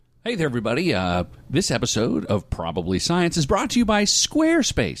Hey there, everybody. This episode of Probably Science is brought to you by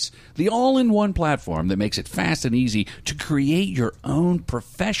Squarespace, the all-in-one platform that makes it fast and easy to create your own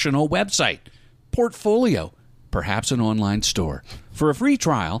professional website, portfolio, perhaps an online store. For a free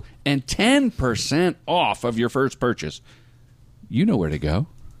trial and 10% off of your first purchase, you know where to go,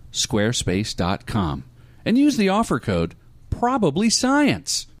 squarespace.com. And use the offer code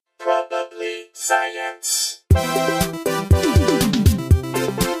PROBABLYSCIENCE. Probably Science.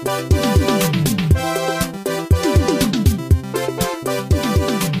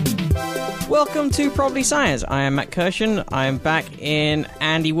 Welcome to Probably Science. I am Matt Kirshen. I am back in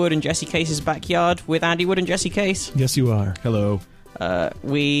Andy Wood and Jesse Case's backyard with Andy Wood and Jesse Case. Yes, you are. Hello.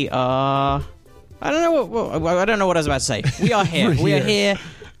 We are... I don't know what I was about to say. We are here. We are here.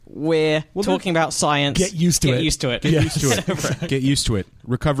 We're talking about science. Get used to it. Get used to it. Get used to it. Get used to it.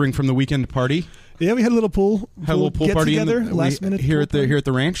 Recovering from the weekend party. Yeah, we had a little pool Party together last minute here at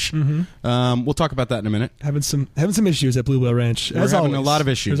the ranch. Mm-hmm. We'll talk about that in a minute. Having some issues at Blue Whale Ranch. We're having a lot of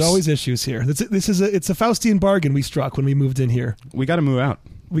issues. There's always issues here. It's a Faustian bargain we struck when we moved in here. We got to move out.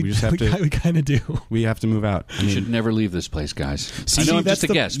 We just have to. We kind of do. We have to move out. You should never leave this place, guys. See, I know I'm that's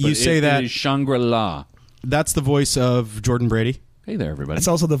just a guest, but you say that it is Shangri-La. That's the voice of Jordan Brady. Hey there, everybody. It's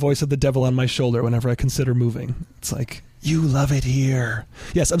also the voice of the devil on my shoulder whenever I consider moving. It's like, you love it here.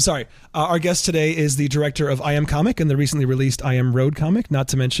 Yes, I'm sorry. Our guest today is the director of I Am Comic and the recently released I Am Road comic, not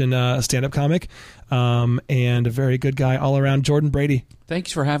to mention a stand-up comic, and a very good guy all around, Jordan Brady.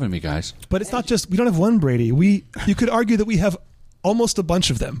 Thanks for having me, guys. But it's not just, we don't have one Brady. You could argue that we have almost a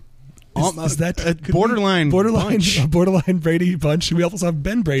bunch of them. Is that a borderline Brady bunch? We also have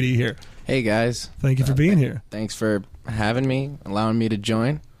Ben Brady here. Hey guys, thank you for being here. Thanks for having me, allowing me to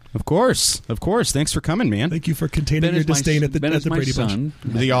join. Of course. Thanks for coming, man. Thank you for containing your disdain at the Brady bunch.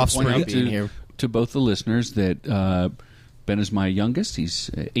 The offspring. To both the listeners that Ben is my youngest.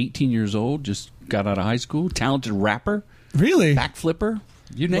 He's 18 years old. Just got out of high school. Talented rapper. Really? Backflipper.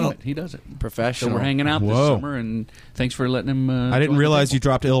 You name it, he does it. Professional. So we're hanging out this summer, and thanks for letting him. I didn't realize you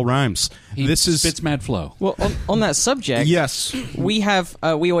dropped ill rhymes. This is spits mad flow. Well, on that subject, yes, we have.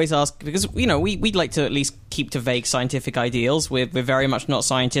 We always ask because we'd like to at least keep to vague scientific ideals. We're very much not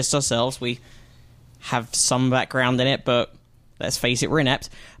scientists ourselves. We have some background in it, but let's face it, we're inept.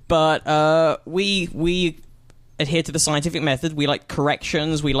 But we adhere to the scientific method. We like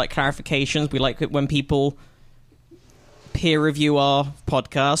corrections. We like clarifications. We like it when people peer review our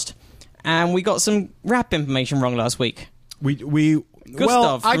podcast, and we got some rap information wrong last week. I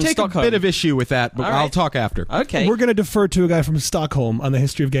take Stockholm. a bit of issue with that, but I'll talk after. Okay, we're going to defer to a guy from Stockholm on the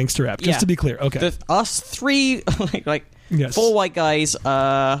history of gangster rap, just to be clear. Okay, us three, four white guys,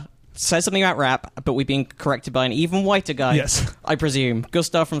 said something about rap, but we've been corrected by an even whiter guy. Yes, I presume.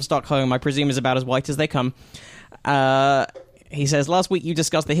 Gustav from Stockholm, I presume, is about as white as they come. He says, last week you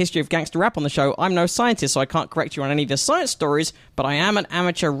discussed the history of gangster rap on the show. I'm no scientist, so I can't correct you on any of the science stories, but I am an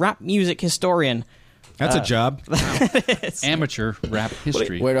amateur rap music historian. That's a job. Amateur rap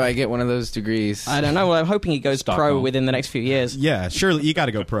history. Where do I get one of those degrees? I don't know. Well, I'm hoping he goes pro within the next few years. Yeah, surely. You got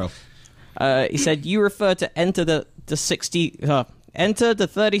to go pro. He said, you refer to Enter the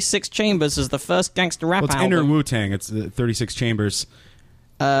 36 Chambers as the first gangster rap album. It's Inner Wu-Tang. It's the 36 Chambers.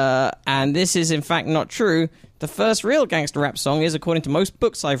 And this is, in fact, not true. The first real gangster rap song is, according to most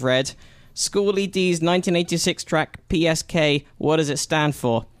books I've read, Schoolie D's 1986 track, PSK. What does it stand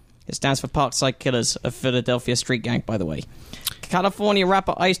for? It stands for Parkside Killers, of Philadelphia street gang, by the way. California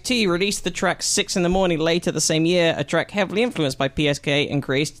rapper Ice-T released the track 6 in the Morning later the same year, a track heavily influenced by PSK and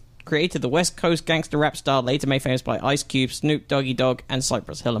created the West Coast gangster rap style later made famous by Ice Cube, Snoop Doggy Dogg, and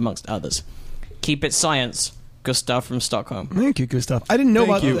Cypress Hill, amongst others. Keep it science. Gustav from Stockholm. Thank you, Gustav. I didn't know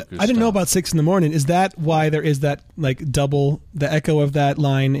about 6 in the Morning. Is that why there is that double the echo of that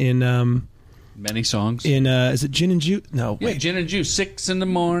line in many songs? In is it Gin and Juice? No, wait. Gin and Juice. 6 in the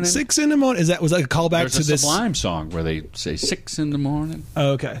morning. 6 in the morning. Was that a callback to this? There's a Sublime song where they say 6 in the morning.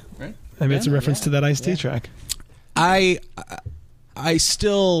 Oh, okay. Right. Maybe it's a reference to that Ice-T track. I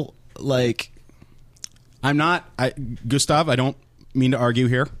still like. I'm not Gustav. I don't mean to argue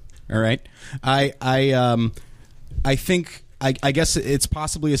here. All right. I think I guess it's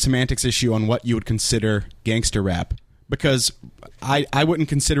possibly a semantics issue on what you would consider gangster rap, because I wouldn't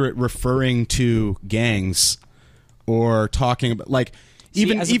consider it referring to gangs or talking about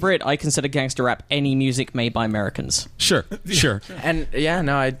as a Brit, I consider gangster rap any music made by Americans. Sure. And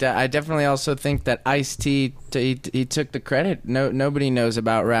I definitely also think that Ice-T he took the credit. Nobody knows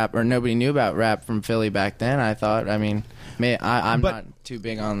about rap, or nobody knew about rap from Philly back then. I thought. I'm not too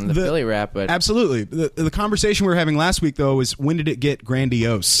big on the Philly rap, but absolutely. The conversation we were having last week, though, is when did it get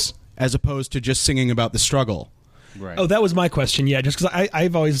grandiose as opposed to just singing about the struggle? Right. Oh, that was my question. Yeah, just because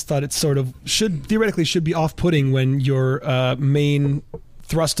I've always thought it sort of theoretically should be off-putting when your main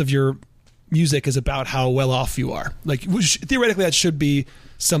thrust of your music is about how well off you are. Like theoretically, that should be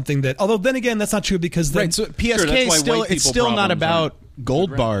something that. Although then again, that's not true because then, Right, so PSK Sure, that's is why still white it's people still not problems about aren't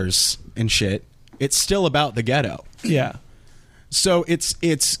gold right. bars and shit. It's still about the ghetto. yeah. So it's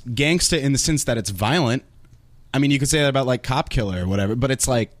gangsta in the sense that it's violent. I mean, you could say that about like Cop Killer or whatever, but it's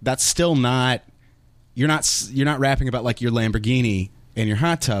like that's still not. You're not rapping about like your Lamborghini and your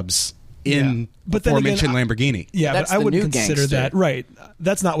hot tubs in Yeah. But then again, aforementioned Lamborghini. Yeah, That's but I the wouldn't new consider gangster. that right.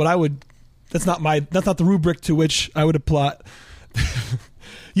 That's not what I would. That's not the rubric to which I would apply.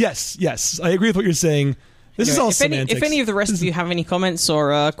 Yes, I agree with what you're saying. This is all if any, semantics. if any of the rest of you have any comments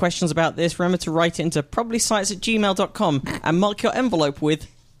or questions about this, remember to write it into probablyscience@gmail.com and mark your envelope with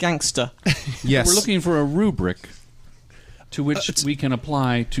gangster. Yes, We're looking for a rubric to which we can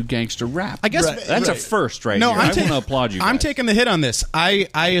apply to gangster rap. I guess that's a first, right? No, here. I'm I want to applaud you. Guys. I'm taking the hit on this. I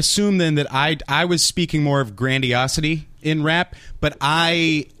assume then that I was speaking more of grandiosity in rap, but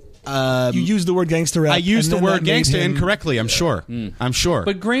you use the word gangster rap. I used and the then word that made gangsta him- incorrectly. I'm sure. I'm sure.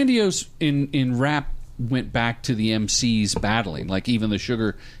 But grandiose in rap went back to the MCs battling. Like even the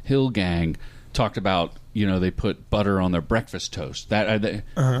Sugar Hill Gang talked about, they put butter on their breakfast toast.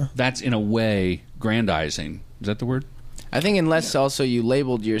 That's in a way grandizing. Is that the word? I think unless also you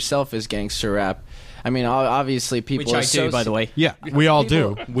labeled yourself as gangster rap. I mean, obviously people Which I do, by the way. yeah, we all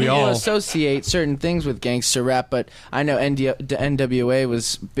do. We people all associate certain things with gangster rap, but I know NWA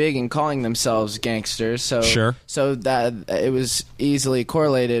was big in calling themselves gangsters, so Sure. so that it was easily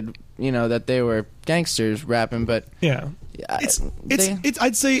correlated, that they were gangsters rapping. But Yeah. they- It's.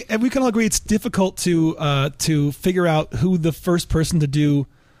 I'd say, and we can all agree, it's difficult to figure out who the first person to do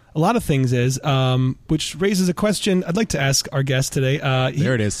a lot of things is, which raises a question I'd like to ask our guest today.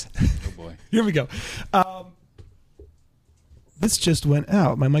 there it is. Oh boy. Here we go. This just went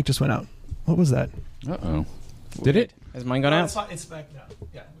out. My mic just went out. What was that? Uh-oh. Did it? Has mine gone out? It's back now.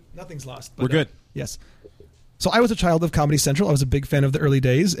 Yeah, nothing's lost. We're good. Yes. So I was a child of Comedy Central. I was a big fan of the early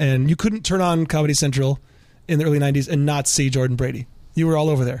days, and you couldn't turn on Comedy Central in the early 90s and not see Jordan Brady. You were all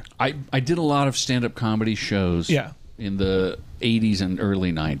over there. I did a lot of stand-up comedy shows Yeah. in the 80s and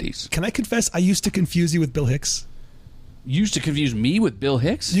early 90s. Can I confess, I used to confuse you with Bill Hicks. Used to confuse me with Bill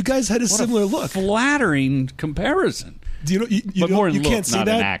Hicks? You guys had a What similar a look. flattering comparison. Do you But more in you look, can't see not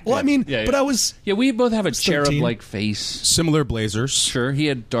in that? act. Well, I mean, Yeah, but yeah. I was... Yeah, we both have a 13. cherub-like face. Similar blazers. Sure, he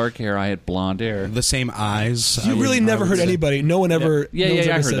had dark hair, I had blonde hair. The same eyes. You really never heard anybody. No one ever... Yeah, no one's I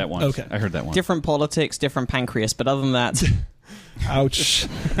ever heard said- that once. Okay. I heard that once. Different politics, different pancreas, but other than that, Ouch.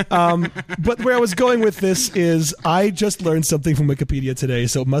 But where I was going with this is I just learned something from Wikipedia today,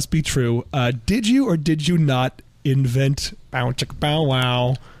 so it must be true. Did you or did you not invent Bow Chicka Bow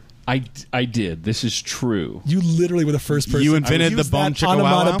Wow? I did. This is true. You literally were the first person. You invented to the use Boom that Chicka Wow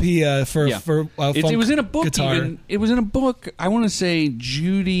Wow? onomatopoeia for Yeah. It was in a book. guitar. Even it was in a book. I want to say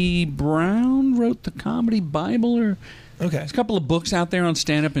Judy Brown wrote the Comedy Bible, or Okay. there's a couple of books out there on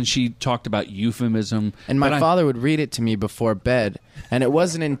stand-up, and she talked about euphemism. And my But father would read it to me before bed. And it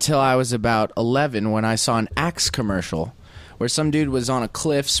wasn't until I was about 11 when I saw an Axe commercial where some dude was on a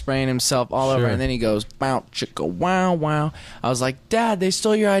cliff spraying himself all over, and then he goes, bow, chicka, wow, wow. I was like, Dad, they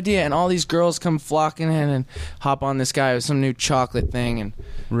stole your idea. And all these girls come flocking in and hop on this guy with some new chocolate thing. And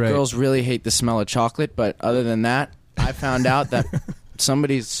girls really hate the smell of chocolate. But other than that, I found out that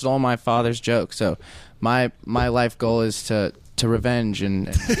somebody stole my father's joke. So my life goal is to revenge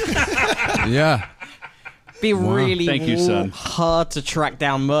and Yeah. be really Thank you, son. hard to track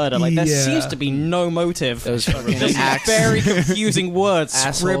down murder. Like there Yeah. seems to be no motive. those fucking Just Axe. very confusing words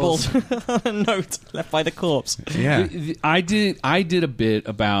Assholes. scribbled on a note left by the corpse. Yeah. I did a bit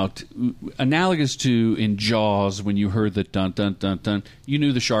about analogous to in Jaws when you heard the dun dun dun dun, you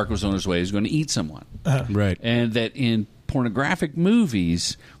knew the shark was on his way, he was going to eat someone, Right. and that in pornographic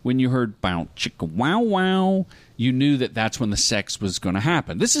movies, when you heard bow chicka wow wow, you knew that that's when the sex was going to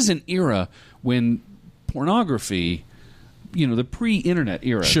happen. This is an era when pornography, the pre-internet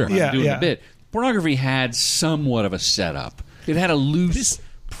era. Sure. when I'm Yeah, doing yeah. the bit. Pornography had somewhat of a setup. It had a loose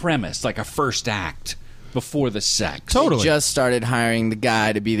premise, like a first act before the sex. Totally. Just started hiring the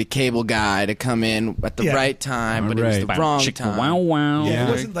guy to be the cable guy to come in at the Yeah. right time, but it was Right. the Bow wrong chicka time. wow wow. Yeah,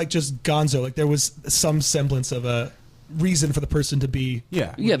 it wasn't like just gonzo. Like there was some semblance of a reason for the person to be...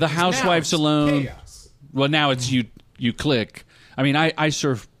 Yeah. Yeah, the housewives alone. Well, now it's you click. I mean, I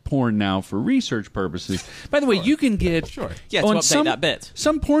surf porn now for research purposes. By the way, you can get Yeah, to on update that bit.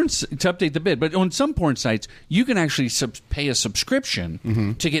 Some porn to update the bit, but on some porn sites, you can actually pay a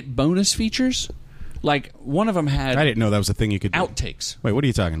subscription to get bonus features. Like, one of them had I didn't know that was a thing you could do. outtakes. Wait, what are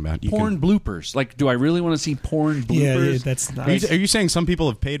you talking about? Porn bloopers. Like, do I really want to see porn bloopers? Yeah, that's not. Are you saying some people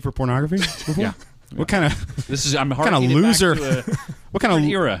have paid for pornography before? Yeah. What kind of This is, I'm kind of harkening it back loser? to a What kind of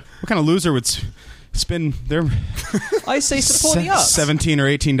different era. What kind of loser would spend their I say support the arts. $17 or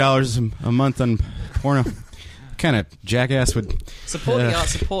 $18 a month on porno? What kind of jackass would Support the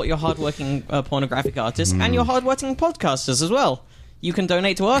arts, support your hardworking pornographic artists and your hardworking podcasters as well. You can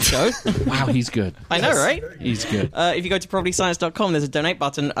donate to our show. Wow, he's good. I know, right? He's good. If you go to probablyscience.com, there's a donate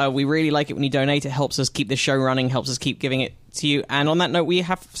button. We really like it when you donate. It helps us keep this show running, helps us keep giving it to you. And on that note, we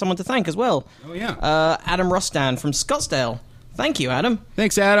have someone to thank as well. Oh, yeah. Adam Rustan from Scottsdale. Thank you, Adam.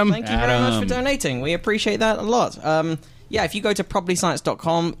 Thanks, Adam. Thank you very much for donating. We appreciate that a lot. If you go to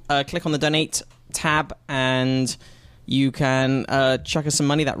probablyscience.com, click on the donate tab, and you can chuck us some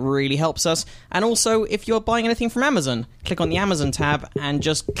money. That really helps us. And also, if you're buying anything from Amazon, click on the Amazon tab and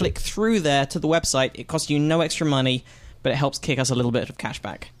just click through there to the website. It costs you no extra money, but it helps kick us a little bit of cash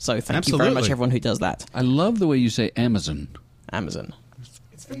back. So thank you very much, everyone who does that. I love the way you say Amazon. Amazon.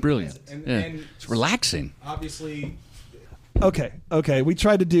 It's brilliant. It's relaxing. Obviously, Okay. We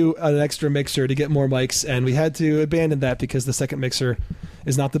tried to do an extra mixer to get more mics, and we had to abandon that because the second mixer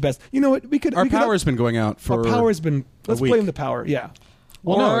is not the best. You know what? our power's been going out for our power's been. Let's week. blame the power. Yeah.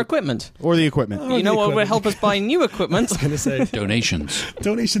 Or our equipment. or the equipment. You know the what would equipment. help us buy new equipment? I was gonna say Donations.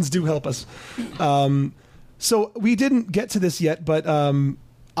 donations do help us. So we didn't get to this yet, but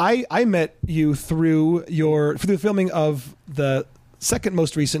I met you through the filming of the second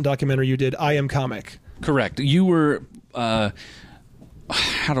most recent documentary you did, I Am Comic. Correct. You were, how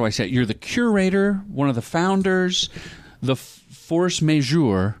do I say it? You're the curator, one of the founders, the force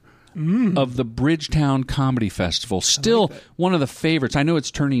majeure of the Bridgetown Comedy Festival. Still one of the favorites. I know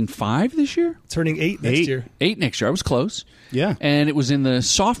it's turning 5 this year. Turning 8 next year. 8 next year. I was close. Yeah. And it was in the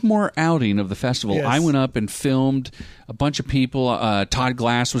sophomore outing of the festival. Yes. I went up and filmed a bunch of people. Todd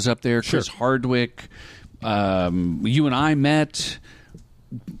Glass was up there, Chris Hardwick. You and I met.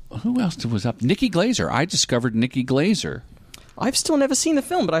 Who else was up? Nikki Glazer. I discovered Nikki Glazer. I've still never seen the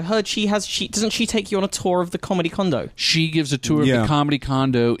film, but I've heard doesn't she take you on a tour of the Comedy Condo? She gives a tour of the Comedy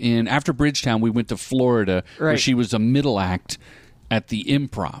Condo after Bridgetown. We went to Florida, where she was a middle act at the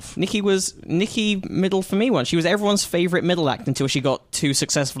Improv. Nikki middle for me once. She was everyone's favorite middle act until she got too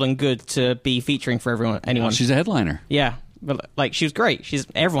successful and good to be featuring for anyone. She's a headliner. Yeah, but she was great.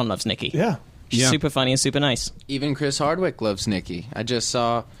 Everyone loves Nikki. Yeah. She's super funny and super nice. Even Chris Hardwick loves Nikki. I just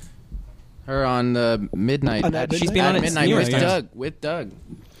saw her on the Midnight. She's been on it Midnight numerous with times. Doug. With Doug.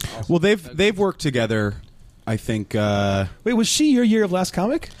 Well, they've worked together. I think Wait, was she your year of Last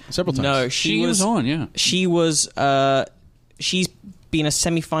Comic? several times. No, She was on, yeah. She was. She's been a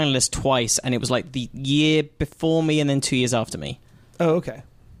semi-finalist twice, and it was like the year before me and then 2 years after me. Oh, okay.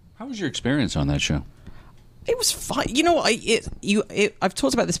 How was your experience on that show? It was fine. You know what? I've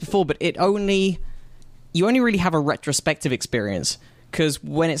talked about this before, but you only really have a retrospective experience because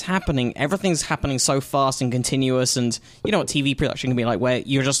when it's happening, everything's happening so fast and continuous, and you know what TV production can be like, where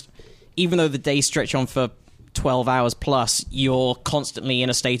you're just, even though the days stretch on for 12 hours plus, you're constantly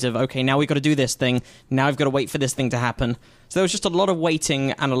in a state of, okay, now we've got to do this thing. Now I've got to wait for this thing to happen. So there was just a lot of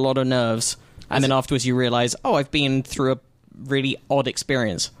waiting and a lot of nerves, and then afterwards you realize, oh, I've been through a really odd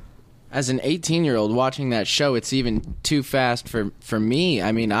experience. As an 18-year-old watching that show, it's even too fast for me.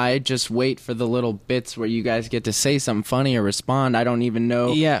 I mean, I just wait for the little bits where you guys get to say something funny or respond. I don't even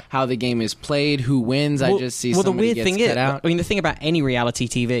know how the game is played, who wins. I just see somebody the weird gets thing cut is, out. I mean, the thing about any reality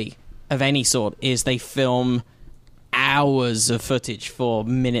TV of any sort is they film hours of footage for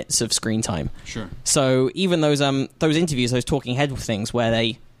minutes of screen time. Sure. So even those interviews, those talking head things where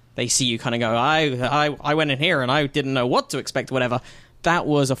they see you kind of go, I went in here and I didn't know what to expect, whatever. That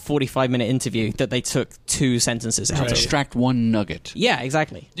was a 45-minute interview that they took 2 sentences out of. Extract one nugget. Yeah,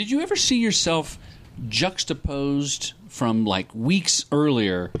 exactly. Did you ever see yourself juxtaposed from like weeks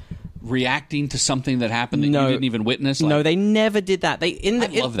earlier reacting to something that happened that you didn't even witness? No, they never did that. I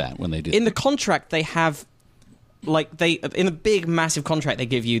love that when they do in that. the contract they have, in the big massive contract they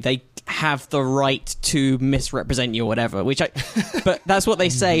give you, they have the right to misrepresent you or whatever, but that's what they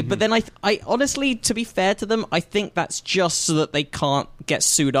say. But then I honestly, to be fair to them, I think that's just so that they can't get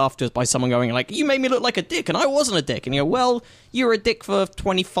sued afterwards by someone going like, you made me look like a dick and I wasn't a dick. And you go, well, you were a dick for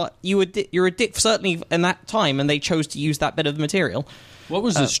 25, you're a dick certainly in that time, and they chose to use that bit of the material. What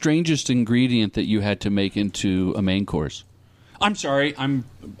was the strangest ingredient that you had to make into a main course? I'm sorry, I'm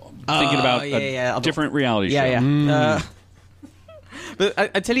thinking about a different reality show. Yeah. But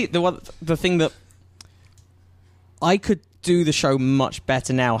I tell you, the thing that I could do the show much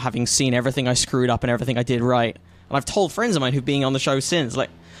better now, having seen everything I screwed up and everything I did right, And I've told friends of mine who've been on the show since. Like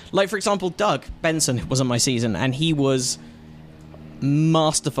for example, Doug Benson was on my season, and he was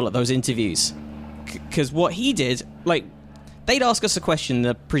masterful at those interviews. Because what he did, like, they'd ask us a question,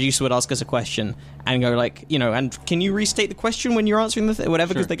 the producer would ask us a question, and go like, and can you restate the question when you're answering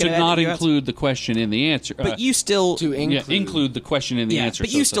whatever? Because Sure. they're going to not include the question in the answer. But you still... include the question in the answer.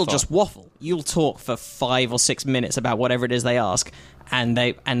 But you still just waffle. You'll talk for 5 or 6 minutes about whatever it is they ask, and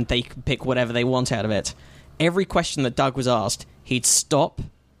they can pick whatever they want out of it. Every question that Doug was asked, he'd stop,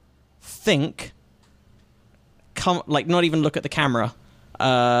 think, not even look at the camera,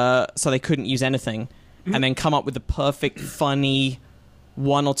 so they couldn't use anything, and then come up with the perfect, funny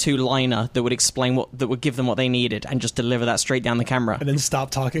 1 or 2 liner that would explain that would give them what they needed, and just deliver that straight down the camera. And then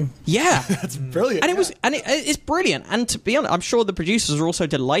stop talking. Yeah, That's brilliant. and it's brilliant. And to be honest, I'm sure the producers are also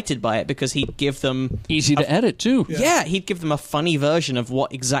delighted by it, because he'd give them Easy to edit, too. yeah, he'd give them a funny version of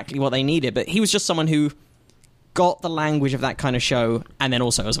exactly what they needed. But he was just someone who got the language of that kind of show, and then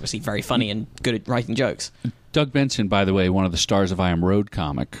also was obviously very funny and good at writing jokes. Doug Benson, by the way, one of the stars of I Am Road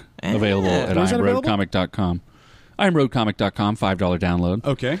Comic, available at Where's that available? IamRoadComic.com. IamRoadComic.com, $5 download.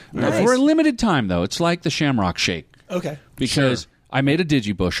 Okay. Nice. For a limited time, though. It's like the Shamrock Shake. Okay. Because I made a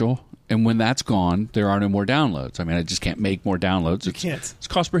DigiBushel, and when that's gone, there are no more downloads. I mean, I just can't make more downloads. You can't. It's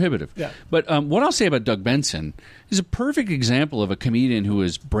cost prohibitive. Yeah. But what I'll say about Doug Benson is a perfect example of a comedian who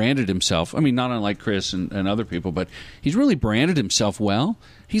has branded himself. I mean, not unlike Chris and other people, but he's really branded himself well.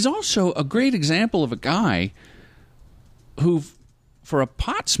 He's also a great example of a guy who, for a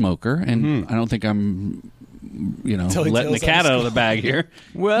pot smoker, and I don't think I'm... Telling letting the tales cat out of out of the bag here.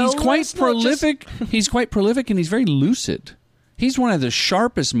 Well, he's quite let's not prolific. He's quite prolific, and he's very lucid. He's one of the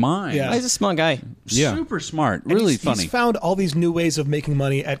sharpest minds. Yeah. He's a smart guy. Yeah. Super smart. And Really he's funny. found all these new ways of making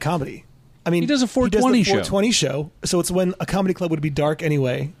money at comedy. I mean, He does a 420 he show. does the 420 show. So it's when a comedy club would be dark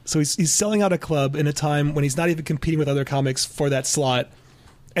anyway. So he's selling out a club in a time when he's not even competing with other comics for that slot,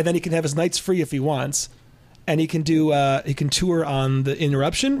 and then he can have his nights free if he wants. And he can tour on the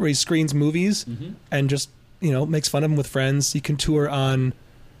Interruption, where he screens movies and just makes fun of them with friends. He can tour on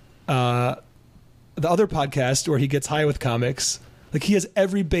the other podcast where he gets high with comics. Like, he has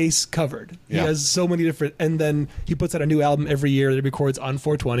every base covered. He Yeah. has so many different, and then he puts out a new album every year that he records on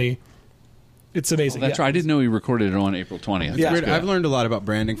 420. It's amazing. That's right. I didn't know he recorded it on April 20th. Yeah. That's Weird. good. I've learned a lot about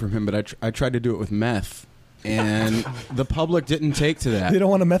branding from him, but I tried to do it with meth, and the public didn't take to that. They don't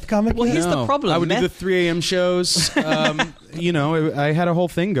want a meth comic? Well, here's the No. problem. I would do Meth- the 3 a.m. shows. I had a whole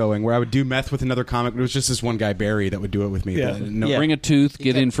thing going where I would do meth with another comic. It was just this one guy, Barry, that would do it with me. Yeah. But no, Yeah. Bring a tooth,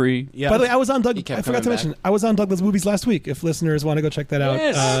 get in free. yeah. By the way, I was on Doug. He kept I forgot to coming mention, I was on Douglas Movies last week. If listeners want to go check that out,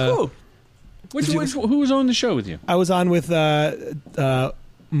 Yes. Cool. Who was on the show with you? I was on with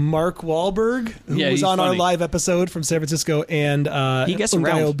Mark Wahlberg, who Yeah, was he's on our funny. live episode from San Francisco, and He gets Ungayo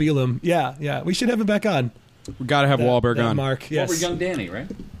around. Bielum. Yeah, we should have him back on. we got to have Wahlberg That on. Mark, yes. Over young Danny, right?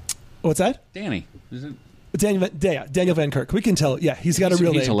 What's that? Danny. Is it? Daniel Van Kirk. We can tell. Yeah, he's got a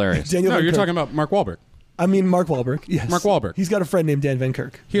real he's name. hilarious. Daniel No, Van you're Kirk. talking about Mark Wahlberg. I mean, Mark Wahlberg. Yes, Mark Wahlberg. He's got a friend named Dan Van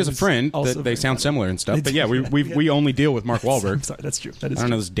Kirk. He has a who's friend also that they very sound funny. similar and stuff. They But do. yeah, we only deal with Mark I'm Wahlberg. sorry, that's true. That is I don't true.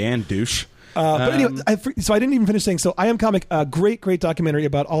 know this Dan douche. But anyway, so I didn't even finish saying. So I Am Comic, a great documentary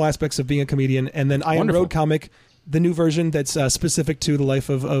about all aspects of being a comedian, and then I Am Wonderful. Road Comic, the new version that's specific to the life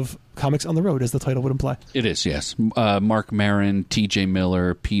of comics on the road, as the title would imply. It is, yes. Mark Maron, T.J.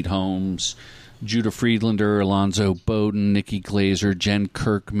 Miller, Pete Holmes, Judah Friedlander, Alonzo Bowden, Nikki Glazer, Jen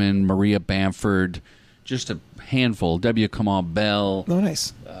Kirkman, Maria Bamford, just a handful. W. Kamal Bell, Oh,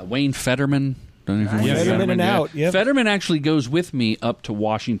 nice. Wayne Fetterman. Don't know if you know Fetterman and yeah. out, yep. Fetterman actually goes with me up to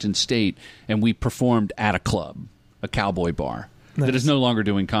Washington State, and we performed at a club, a cowboy bar. That Nice. is no longer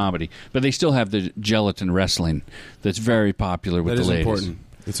doing comedy, but they still have the gelatin wrestling that's very popular with That the is ladies. important.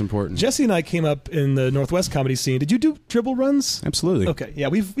 It's important. Jesse and I came up in the Northwest comedy scene. Did you do Tribble Runs? Absolutely. Okay, yeah,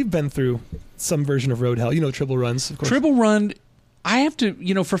 we've been through some version of Road Hell. You know Tribble Runs, of course. Tribble Run, I have to,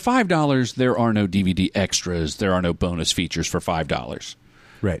 for $5, there are no DVD extras, there are no bonus features for $5.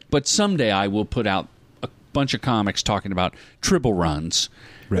 Right. But someday I will put out a bunch of comics talking about Tribble Runs.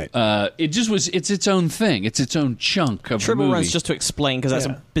 Right. It's its own thing. It's its own chunk of the Tribble movie. Runs, just to explain, because that's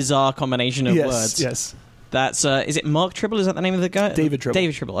Yeah. a bizarre combination of yes, words. yes. That's is it Mark Tribble? Is that the name of the guy? David Tribble.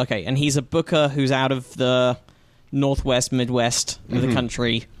 David Tribble. Okay, and he's a booker who's out of the northwest, midwest of the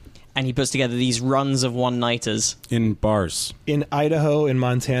country, and he puts together these runs of one-nighters. In bars. In Idaho, in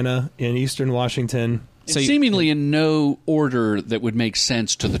Montana, in Eastern Washington. And So you- seemingly in no order that would make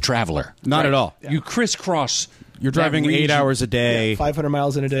sense to the traveler. Not at all. You crisscross. You're that driving 8 region, hours a day. 500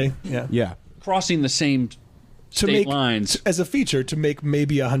 miles in a day. Yeah. Yeah. crossing the same To state make lines. as a feature to make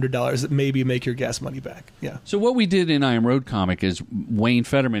maybe $100 that maybe make your gas money back. Yeah. So what we did in I Am Road Comic is Wayne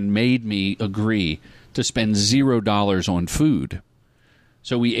Fetterman made me agree to spend $0 on food.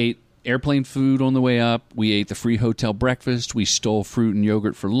 So we ate airplane food on the way up. We ate the free hotel breakfast. We stole fruit and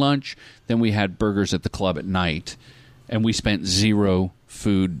yogurt for lunch. Then we had burgers at the club at night. And we spent $0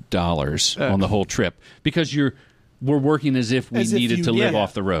 food dollars on the whole trip because we're working as if we needed to live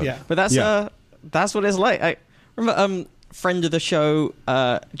off the road. Yeah. But that's what it's like. I remember friend of the show,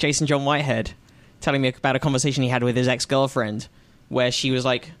 Jason John Whitehead, telling me about a conversation he had with his ex-girlfriend where she was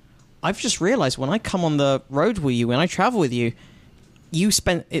like, I've just realized when I come on the road with you, when I travel with you,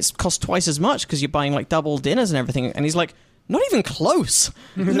 it costs twice as much because you're buying like double dinners and everything. And he's like, not even close.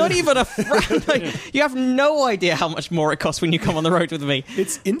 Not even a like, you have no idea how much more it costs when you come on the road with me.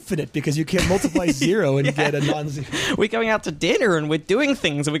 It's infinite because you can't multiply zero and get a non-zero. We're going out to dinner and we're doing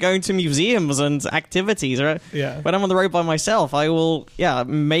things and we're going to museums and activities. Right? Yeah. When I'm on the road by myself, I will,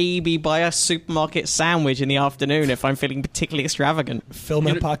 maybe buy a supermarket sandwich in the afternoon if I'm feeling particularly extravagant. Fill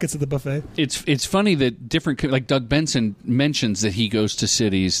my pockets at the buffet. It's funny that like Doug Benson mentions that he goes to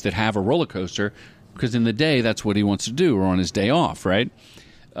cities that have a roller coaster because in the day that's what he wants to do, or on his day off, right?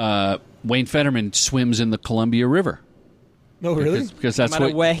 Wayne Fetterman swims in the Columbia River. No, really? Because that's no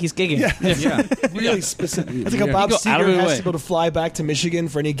matter where he's gigging. Yeah. Really specific. It's like how Bob Seger has to go to fly back to Michigan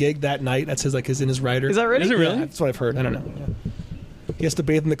for any gig that night. That's his in his rider. Is that really? Is it really? Yeah, that's what I've heard. I don't know. Yeah. He has to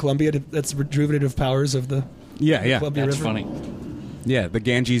bathe in the Columbia. That's rejuvenative powers of the Columbia that's River. funny. Yeah, the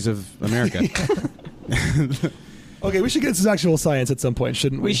Ganges of America. Okay, we should get into actual science at some point,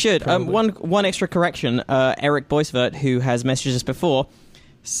 shouldn't we? We should. Probably. One extra correction. Eric Boisvert, who has messaged us before,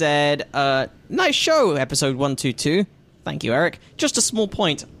 said, nice show, episode 122. Thank you, Eric. Just a small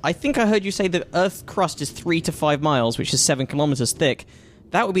point. I think I heard you say the Earth's crust is 3 to 5 miles, which is 7 kilometers thick.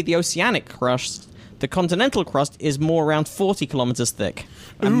 That would be the oceanic crust. The continental crust is more around 40 kilometers thick.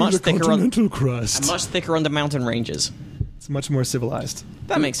 And much thicker continental crust. And much thicker on the mountain ranges. It's much more civilized.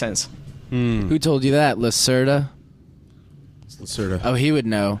 That makes sense. Who told you that, Lacerda? Sort of. Oh, he would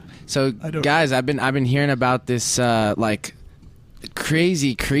know. So, guys, I've been hearing about this like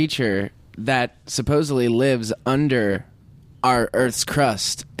crazy creature that supposedly lives under our Earth's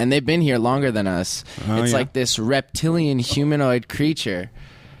crust, and they've been here longer than us. It's like this reptilian humanoid creature.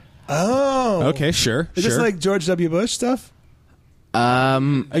 Oh, Okay, sure. Is this like George W. Bush stuff?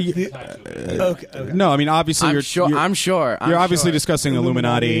 Okay. No, I mean obviously I'm sure. You're obviously discussing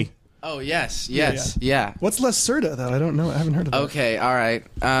Illuminati. Oh yes, yeah. What's Lacerda though? I don't know. I haven't heard of that. Okay, all right.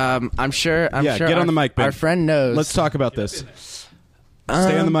 I'm sure. Get on the mic, Ben. Our friend knows. Let's talk about this.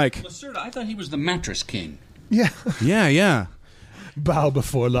 Stay on the mic. Lacerda, I thought he was the mattress king. Yeah. Yeah. Bow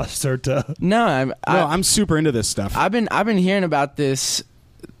before Lacerda. No, I'm super into this stuff. I've been hearing about this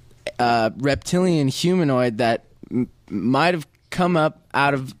reptilian humanoid that might have come up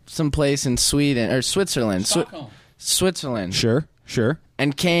out of some place in Sweden or Switzerland. Switzerland. Sure.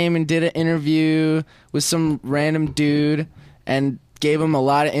 And came and did an interview with some random dude and gave him a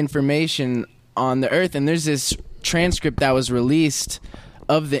lot of information on the Earth. And there's this transcript that was released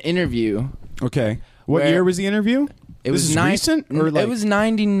of the interview. Okay. What year was the interview? It was recent, or like it was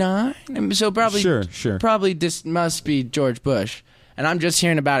 99. So probably sure. Probably this must be George Bush. And I'm just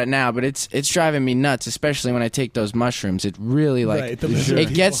hearing about it now, but it's driving me nuts, especially when I take those mushrooms. It really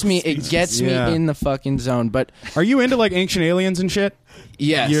it gets me in the fucking zone. But are you into like ancient aliens and shit?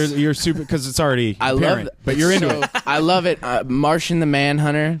 Yes, you're super because it's already I apparent, love, but you're into it. I love it. Martian the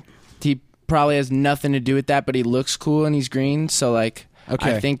Manhunter. He probably has nothing to do with that, but he looks cool and he's green. So like,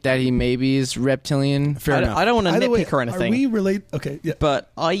 I think that he maybe is reptilian. Fair enough. I don't want to Either way, nitpick or anything. Are we relate? Okay, yeah.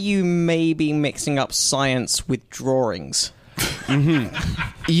 But are you maybe mixing up science with drawings?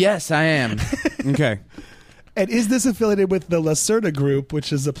 Yes, I am. Okay. And is this affiliated with the Lacerda Group,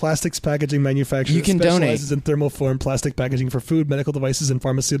 which is a plastics packaging manufacturer You can that specializes donate. in thermoform plastic packaging for food, medical devices, and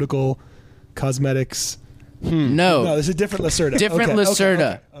pharmaceutical cosmetics? No, No, this is a different Lacerda. different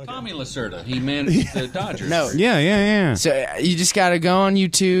Lacerda. Tommy Lacerda. He managed the Dodgers. No. Yeah. So you just got to go on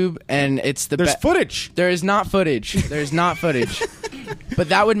YouTube, and it's the There's footage. There is not footage. There's not footage. But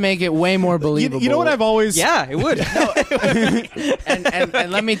that would make it way more believable. You know what I've always Yeah, it would.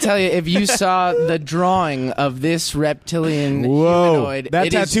 and let me tell you, if you saw the drawing of this reptilian humanoid, that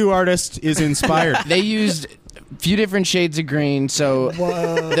it is- tattoo artist is inspired. they used a few different shades of green, so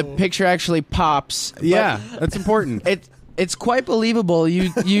Whoa. the picture actually pops. But Yeah, that's important. it's quite believable.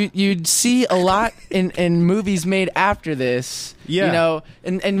 You'd see a lot in movies made after this. Yeah. You know,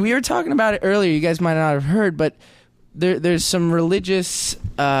 and we were talking about it earlier. You guys might not have heard, but there's some religious.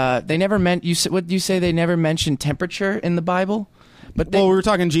 They never meant you. What you say? They never mentioned temperature in the Bible. But Well, we were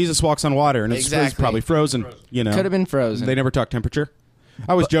talking Jesus walks on water, and it's Exactly. probably frozen. You know, could have been frozen. They never talk temperature.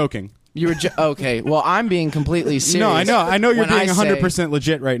 I was joking. You were okay. Well, I'm being completely serious. No, I know you're when being I say 100%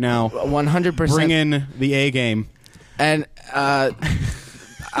 legit right now. 100%. Bring in the A game. And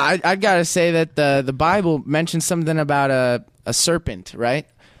I gotta say that the Bible mentions something about a serpent, right?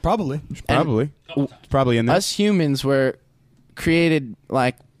 Probably. Probably in there. Us humans were created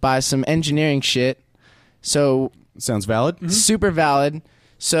like by some engineering shit, so Sounds valid. super valid.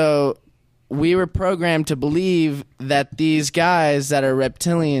 So we were programmed to believe that these guys that are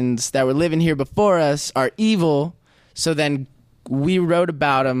reptilians that were living here before us are evil. So then we wrote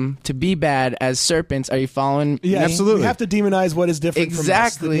about them to be bad as serpents. Are you following? Yeah, me? absolutely. We have to demonize what is different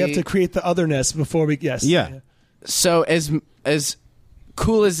Exactly. from us. We have to create the otherness before we. Yes. Yeah. So as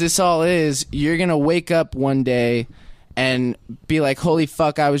cool as this all is, you're gonna wake up one day and be like, holy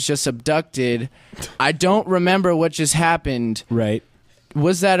fuck, I was just abducted. I don't remember what just happened. Right.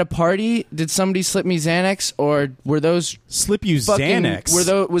 Was that a party? Did somebody slip me Xanax, or were those Slip you fucking? Xanax. Was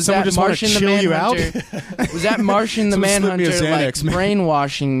Someone that just wanna Martian the chill you out? Manhunter? Was that Martian the Someone slip me a Manhunter like Xanax, man.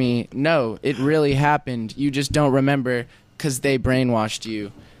 brainwashing me? No, it really happened. You just don't remember because they brainwashed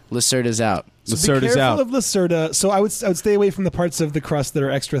you. Lacerda's out. So be Lacerda's careful out. of Lacerda. So I would stay away from the parts of the crust that are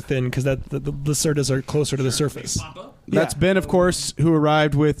extra thin because the Lacerdas are closer to the surface. That's Ben, of course, who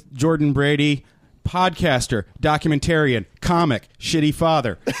arrived with Jordan Brady, podcaster, documentarian, comic, shitty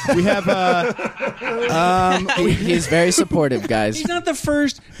father. We have He's very supportive, guys. He's not the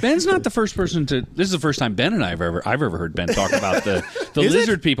first. Ben's not the first person to. This is the first time Ben and I have ever heard Ben talk about the Is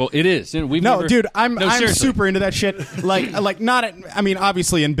lizard people. It is. We've No, never, dude, I'm seriously. super into that shit. Like not. I mean,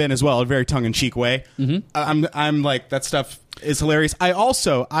 obviously, in Ben as well, a very tongue in cheek way. Mm-hmm. I'm like that stuff is hilarious. I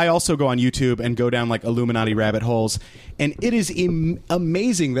also go on YouTube and go down like Illuminati rabbit holes, and it is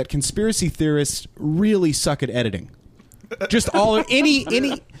amazing that conspiracy theorists really suck at editing. Just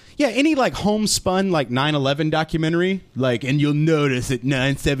any like homespun like 9/11 documentary, like, and you'll notice at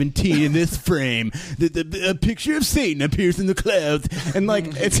 9:17 in this frame that a picture of Satan appears in the clouds, and like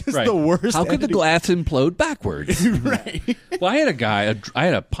it's just Right. the worst. How could the editing. glass implode backwards? Right. Well, I had a guy. I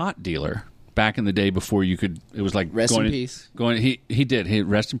had a pot dealer back in the day before you could. It was like Rest going in to- peace. Going. He did. He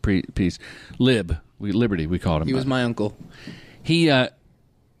rest in peace. Liberty. We called him. He was my uncle. He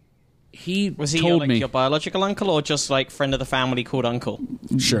Was he told like me your biological uncle or just like friend of the family called uncle?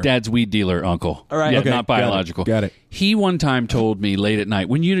 Sure. Dad's weed dealer uncle. All right. Yeah, Okay, not got it, biological. got it. He one time told me late at night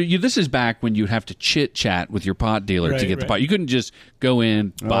when you this is back when you'd have to chit chat with your pot dealer to Right, get the right. pot. You couldn't just go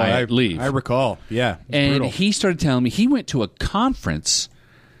in, buy it, leave. I recall. Yeah. It's and brutal. he started telling me he went to a conference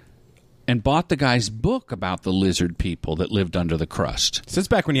and bought the guy's book about the lizard people that lived under the crust. Since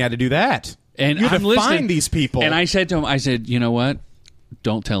back when you had to do that. And you had I'm to listening, find these people. And I said to him, you know what?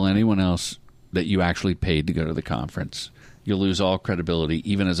 Don't tell anyone else that you actually paid to go to the conference. You'll lose all credibility,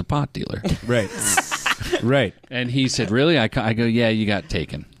 even as a pot dealer. Right. Right. And he said, really? I go, yeah, you got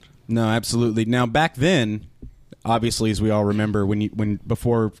taken. No, absolutely. Now, back then, obviously, as we all remember, when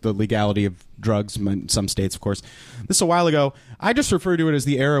before the legality of drugs in some states, of course, this is a while ago. I just refer to it as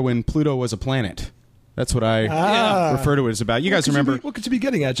the era when Pluto was a planet. That's what I refer to it as about. You guys remember? What could you be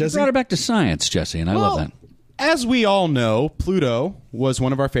getting at, Jesse? Brought it back to science, Jesse, and I love that. As we all know, Pluto was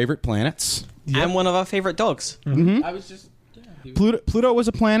one of our favorite planets. And one of our favorite dogs. I was just. Pluto was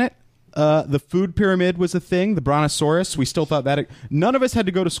a planet. The food pyramid was a thing. The Brontosaurus. We still thought that. None of us had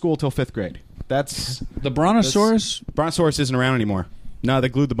to go to school till 5th grade. That's The Brontosaurus? Brontosaurus isn't around anymore. No, they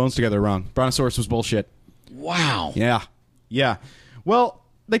glued the bones together wrong. Brontosaurus was bullshit. Wow. Yeah. Yeah. Well,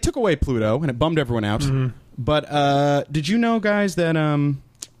 they took away Pluto, and it bummed everyone out. But did you know, guys, that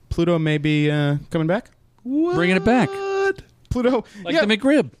Pluto may be coming back? Bringing it back. Pluto. Like yeah. the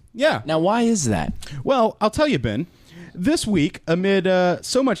McRib. Yeah. Now, why is that? Well, I'll tell you, Ben. This week, amid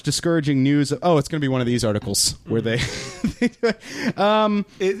so much discouraging news, it's going to be one of these articles where they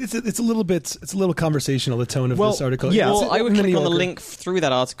It's a little conversational, the tone of Well, this article. yeah. It's Well, I would in the click New on the Yorker. link through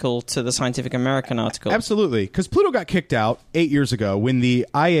that article to the Scientific American article. Absolutely, because Pluto got kicked out 8 years ago when the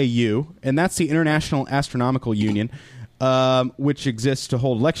IAU, and that's the International Astronomical Union, which exists to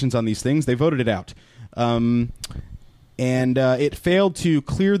hold elections on these things, they voted it out. And it failed to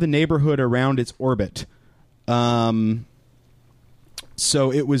clear the neighborhood around its orbit.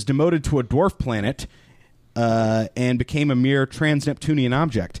 So it was demoted to a dwarf planet and became a mere trans-Neptunian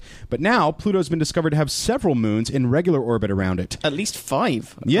object. But now, Pluto's been discovered to have several moons in regular orbit around it. At least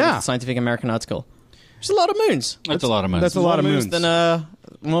 5. according Yeah. to the Scientific American article. There's a lot of moons. That's a lot of money. That's a lot of More moons.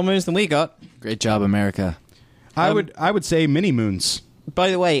 more moons than we got. Great job, America. I would say mini moons.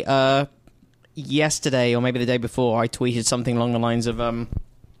 By the way, yesterday or maybe the day before, I tweeted something along the lines of, I'm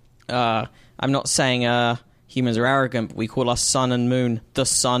not saying humans are arrogant, but we call our sun and moon the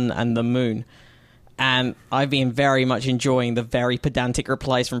sun and the moon. And I've been very much enjoying the very pedantic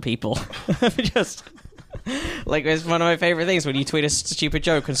replies from people. Just like, it's one of my favorite things when you tweet a stupid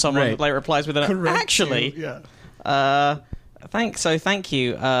joke and someone like replies with an actually. Thank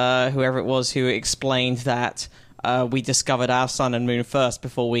you, whoever it was who explained that we discovered our sun and moon first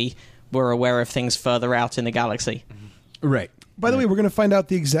before we were aware of things further out in the galaxy. Right. By the way, we're going to find out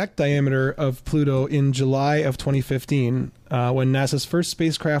the exact diameter of Pluto in July of 2015 when NASA's first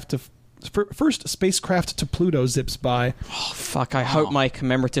spacecraft to Pluto zips by. Oh, fuck, I hope my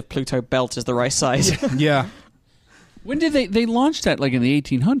commemorative Pluto belt is the right size. Yeah. When did they launched that? Like in the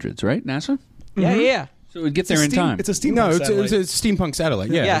 1800s, right? NASA. Yeah. So it would get there in time. It's a steampunk No, satellite. it was a steampunk satellite.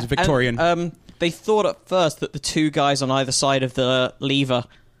 Yeah, it was Victorian. And, they thought at first that the two guys on either side of the lever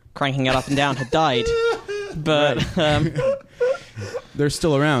cranking it up and down had died. But they're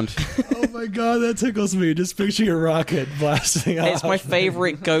still around. Oh my god, that tickles me. Just picturing a rocket blasting out. it's my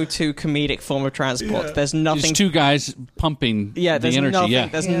favorite go-to comedic form of transport. Yeah. There's nothing. There's two guys pumping the there's energy. nothing.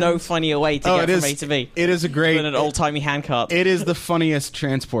 There's no funnier way to get from A to B. It is a great. Than an old-timey handcart. It is the funniest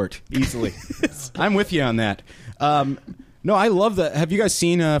transport, easily. I'm with you on that. No, I love that. Have you guys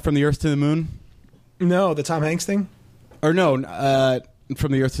seen From the Earth to the Moon? No, the Tom Hanks thing? Or no,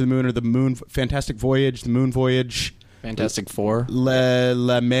 From the Earth to the Moon, or the Moon Fantastic Voyage, the Moon Voyage. Fantastic Four.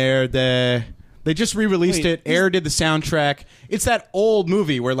 La Mer de... They just re-released it. Air did the soundtrack. It's that old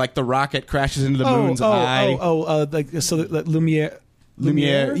movie where like the rocket crashes into the moon's eye. Lumiere.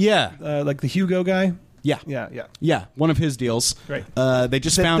 Lumiere. Yeah. Like the Hugo guy? Yeah. Yeah, one of his deals. Right. They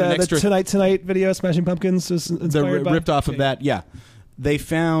just found an extra... The Tonight video, Smashing Pumpkins, was inspired by? Ripped off of that, yeah. They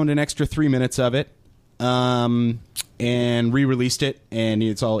found an extra 3 minutes of it and re-released it, and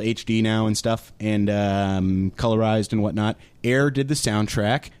it's all HD now and stuff, and colorized and whatnot. Air did the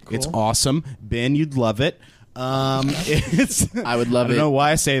soundtrack. Cool. It's awesome. Ben, you'd love it. I would love it. I don't know why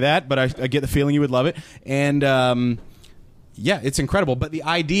I say that, but I get the feeling you would love it. And yeah, it's incredible. But the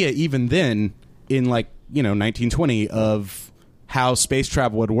idea, even then, in 1920, of how space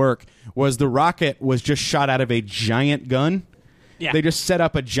travel would work was the rocket was just shot out of a giant gun. Yeah. They just set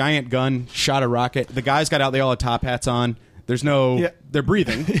up a giant gun, shot a rocket. The guys got out. They all had top hats on. There's no... Yeah. They're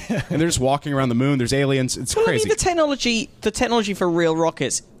breathing. And they're just walking around the moon. There's aliens. It's crazy. I mean, the technology for real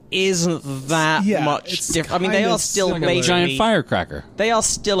rockets isn't that much different. I mean, they are still like a giant firecracker. They are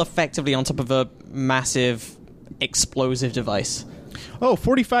still effectively on top of a massive explosive device. Oh,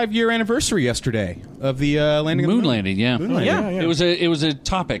 45-year anniversary yesterday of the landing of the moon. Landing, yeah. Moon landing. Yeah. It was a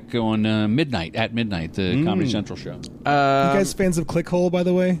topic on at midnight, the Comedy Central show. You guys fans of Clickhole, by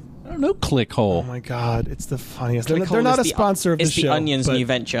the way? I don't know Clickhole. Oh my god, it's the funniest. They're not a sponsor of the show. It's the Onion's new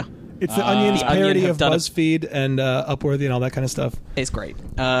venture. It's the Onion's parody of done BuzzFeed and Upworthy and all that kind of stuff. It's great.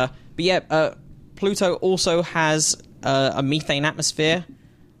 But yeah, Pluto also has a methane atmosphere.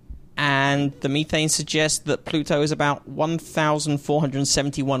 And the methane suggests that Pluto is about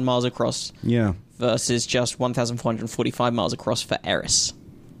 1,471 miles across. Yeah. Versus just 1,445 miles across for Eris.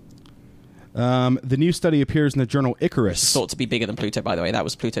 The new study appears in the journal Icarus. It's thought to be bigger than Pluto, by the way. That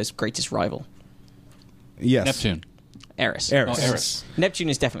was Pluto's greatest rival. Yes. Neptune. Eris. Eris. Neptune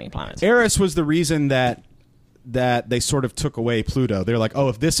is definitely a planet. Eris was the reason that they sort of took away Pluto. They're like, oh,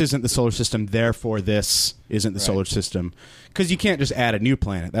 if this isn't the solar system, therefore this isn't the solar system. Because you can't just add a new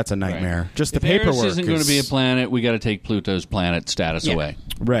planet. That's a nightmare. Right. Just if the paperwork Eris isn't going to be a planet, we got to take Pluto's planet status away.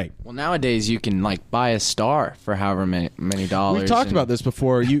 Right. Well, nowadays you can buy a star for however many dollars. We've talked about this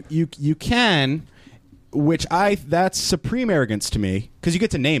before. You can, that's supreme arrogance to me, because you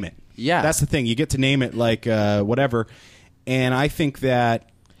get to name it. Yeah. That's the thing. You get to name it like whatever. And I think that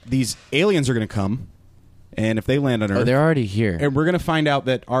these aliens are going to come, and if they land on Earth... Oh, they're already here. And we're going to find out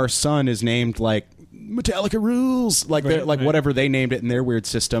that our sun is named like Metallica Rules, whatever they named it in their weird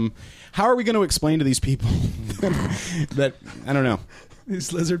system. How are we going to explain to these people that, I don't know.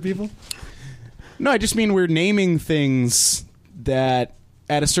 These lizard people? No, I just mean we're naming things that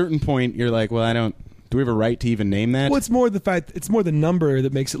at a certain point you're like, well, do we have a right to even name that? Well, it's more the number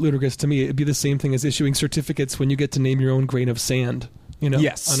that makes it ludicrous to me. It'd be the same thing as issuing certificates when you get to name your own grain of sand.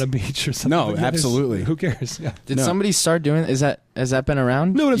 Yes. On a beach or something. No, absolutely. Who cares? Yeah. Did somebody start doing? Has that been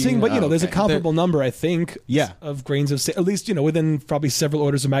around? No, what I'm saying, but there's a comparable number, I think. Yeah. Of grains of sand, at least within probably several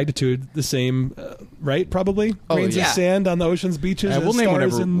orders of magnitude, the same, right? Probably grains of sand on the ocean's beaches. We'll name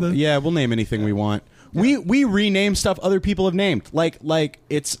whatever. We'll name anything we want. We rename stuff other people have named. Like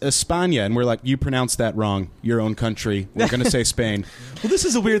it's España, and we're like, you pronounced that wrong. Your own country. We're going to say Spain. Well, this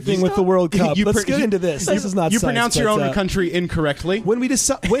is a weird thing with the World Cup. Let's get into this. This is not You science, pronounce your but, own country incorrectly. When we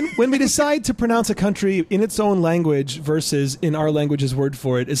decide when we decide to pronounce a country in its own language versus in our language's word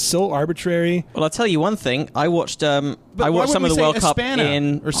for it is so arbitrary. Well, I'll tell you one thing. I watched some of the World Cup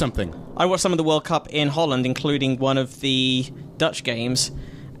in or something. I watched some of the World Cup in Holland, including one of the Dutch games,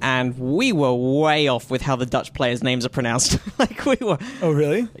 and we were way off with how the Dutch players' names are pronounced. Like we were. Oh,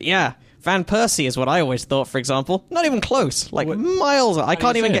 really? Yeah. Van Persie is what I always thought, for example. Not even close. Like miles. I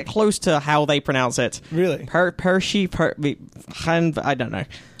can't even get close to how they pronounce it. Really? Persie, I don't know.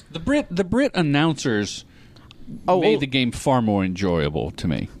 The Brit announcers made the game far more enjoyable to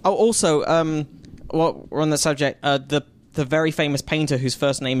me. Oh, also, well, we're on the subject. The very famous painter whose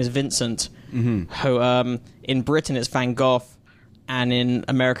first name is Vincent, who in Britain it's Van Gogh, and in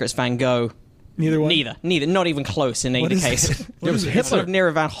America it's Van Gogh. Neither one? Neither. Not even close in either case. What is it? It's sort of near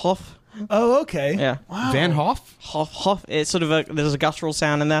Van Gogh. Oh, okay. Yeah. Wow. Van Hoff? Hoff. It's sort of there's a guttural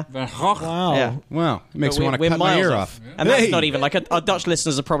sound in there. Wow. Yeah. Wow, it makes But me want to we're cut my miles ear off. off. And that's not even like our Dutch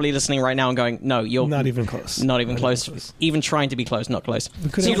listeners are probably listening right now and going, "No, you're Not even close. Not even close. Even trying to be close, not close."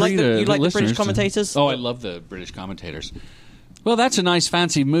 could So you have like the listeners British to- commentators? Oh, I love the British commentators. Well, that's a nice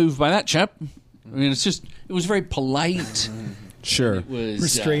fancy move by that chap. I mean, it was very polite. Sure. It was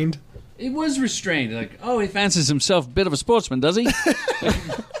Restrained. It was restrained. Like, oh, he fancies himself a bit of a sportsman, does he?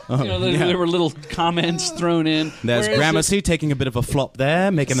 There were little comments thrown in. There's Whereas Gramercy taking a bit of a flop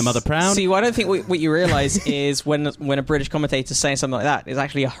there, making the mother proud. See, what I don't think what you realise is when a British commentator's saying something like that, it's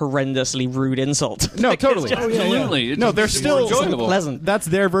actually a horrendously rude insult. No, totally. Absolutely. No, they're It's still more enjoyable. pleasant. That's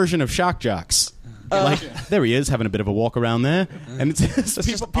their version of shock jocks. Like, there he is having a bit of a walk around there, and it's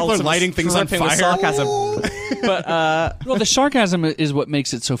people are lighting things on dripping with fire. sarcasm. But Well, the sarcasm is what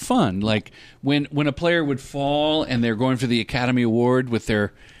makes it so fun. Like when a player would fall and they're going for the Academy Award with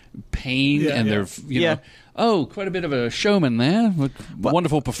their pain and their you know, oh, quite a bit of a showman there.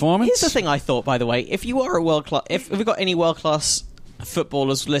 Wonderful performance. here's the thing I thought, by the way, if you are a world class, if we've got any world class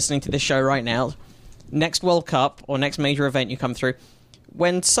footballers listening to this show right now, next World Cup or next major event you come through,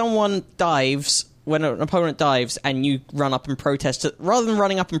 when someone dives. When an opponent dives and you run up and protest, rather than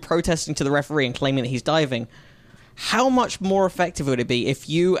running up and protesting to the referee and claiming that he's diving, how much more effective would it be if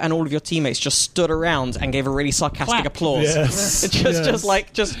you and all of your teammates just stood around and gave a really sarcastic Clap. applause? Yes.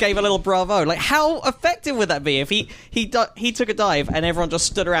 just gave a little bravo. Like, how effective would that be if he took a dive and everyone just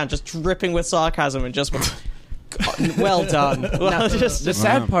stood around just dripping with sarcasm and just went, well done. Well, just The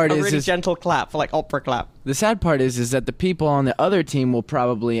sad part a is, really is gentle clap, like opera clap. the sad part is that the people on the other team will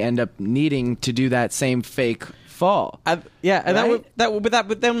probably end up needing to do that same fake fall. And Right? that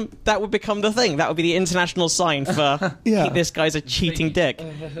would become the thing. That would be the international sign for Yeah. this guy's a cheating dick.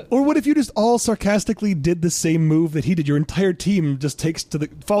 Or what if you just all sarcastically did the same move that he did? Your entire team just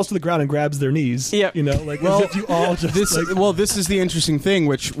falls to the ground and grabs their knees. Yep. You know, like as if you all just This like, this is the interesting thing,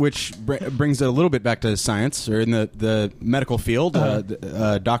 which brings it a little bit back to science or in the medical field.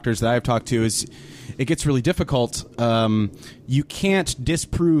 Doctors that I've talked to is it gets really difficult. You can't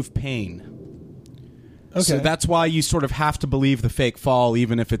disprove pain. Okay. So that's why you sort of have to believe the fake fall,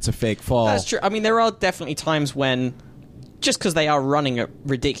 even if it's a fake fall. That's true. I mean, there are definitely times when, just because they are running at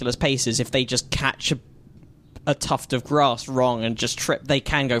ridiculous paces, if they just catch a tuft of grass wrong and just trip, they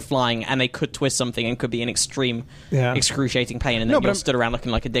can go flying and they could twist something and could be in extreme, excruciating pain, and then No, but you're I'm- stood around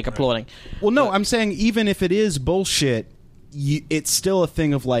looking like a dick applauding. Well, no, I'm saying even if it is bullshit, it's still a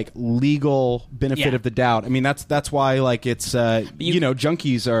thing of like legal benefit Yeah. of the doubt. I mean, that's why like it's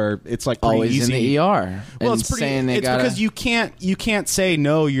junkies are it's like pretty Always easy. in the ER. Well, and it's pretty. saying they It's gotta, because you can't say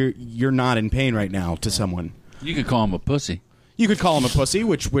no. You're not in pain right now to someone. You could call him a pussy. You could call him a pussy,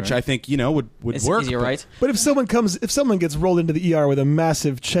 which I think would Is work. he right? But if someone gets rolled into the ER with a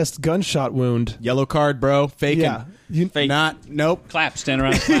massive chest gunshot wound, Yellow card, bro. Faking. yeah, Fake. Nope. Clap, stand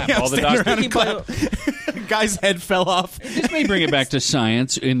around and clap. Yeah, All the stand doctors. around and clap. Guy's head fell off. This may bring it back to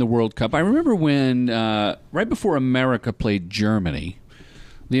science in the World Cup. I remember when, right before America played Germany,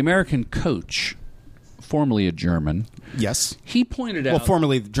 the American coach, formerly a German, Yes. he pointed out... Well,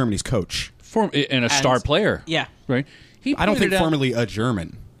 formerly Germany's coach. and a star player. Yeah. Right? He I don't think pointed out- formerly a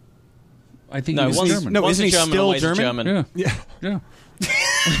German. I think No, he was one's German. No, one's isn't a he German, still always a German? Yeah. yeah.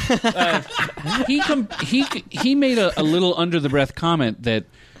 He made a little under the breath comment that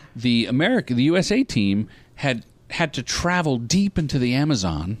the USA team had to travel deep into the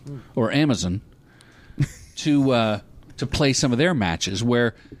Amazon to play some of their matches,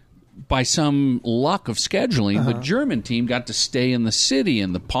 where by some luck of scheduling, the German team got to stay in the city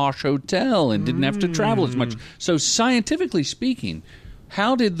in the posh hotel and didn't have to travel as much. So scientifically speaking,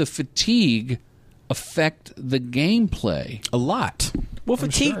 how did the fatigue affect the gameplay? A lot. Well,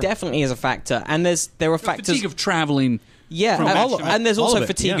 fatigue definitely is a factor, and there are factors. Fatigue of traveling. Yeah, from and there's all also of it,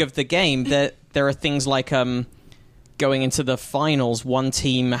 fatigue yeah. of the game. That there are things like going into the finals. One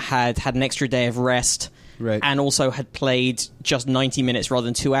team had an extra day of rest, Right. and also had played just 90 minutes rather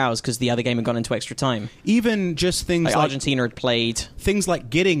than 2 hours because the other game had gone into extra time. Even just things Like like Argentina had played. things like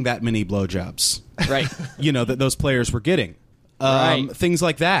getting that many blowjobs. Right. That those players were getting. Right. Things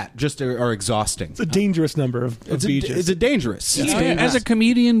like that just are exhausting. It's a dangerous number of beaches. It's a dangerous. It's As a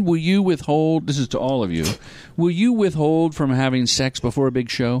comedian, will you withhold? This is to all of you. Will you withhold from having sex before a big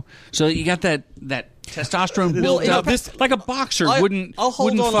show? So that you got that testosterone built up. Like a boxer I'll wouldn't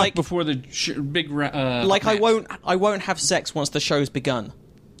hold on, fuck like- before the big. Like I won't have sex once the show's begun,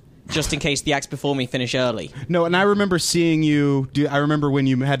 just in case the acts before me finish early. No, and I remember seeing you. I remember when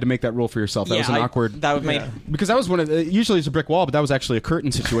you had to make that rule for yourself. That was an awkward. That would make. Because that was one of usually it's a brick wall, but that was actually a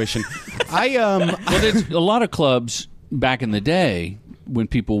curtain situation. Well, there's a lot of clubs back in the day when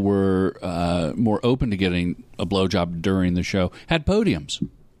people were more open to getting a blowjob during the show had podiums.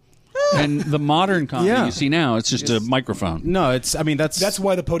 And the modern comedy Yeah. you see now, it's just a microphone. No, that's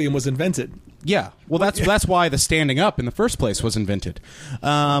why the podium was invented. yeah. Well, that's why the standing up in the first place was invented.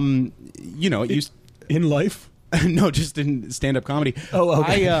 It used In life? no, just in stand-up comedy. Oh,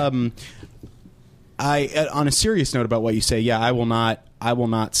 okay. I on a serious note about what you say, yeah, I will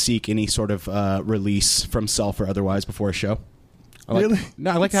not seek any sort of release from self or otherwise before a show. Really?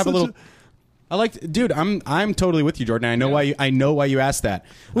 No, I like to have a Such little. Dude, I'm totally with you, Jordan. I know why you asked that.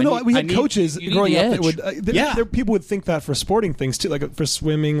 Well, we had coaches you need growing the up that edge. would. People would think that for sporting things too, like for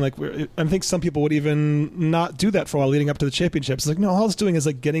swimming. Like, I think some people would even not do that for a while leading up to the championships. It's like, no, all it's doing is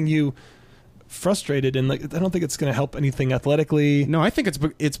like getting you frustrated, and like I don't think it's going to help anything athletically. No, I think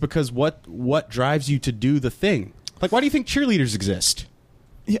it's because what drives you to do the thing. Like, why do you think cheerleaders exist?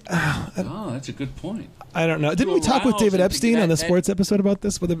 Oh, that's a good point. I don't know. Didn't we talk with arouse David and to Epstein get on the that- sports episode about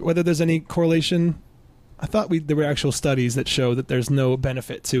this? Whether there's any correlation? I thought there were actual studies that show that there's no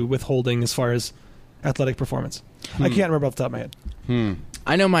benefit to withholding as far as athletic performance. I can't remember off the top of my head.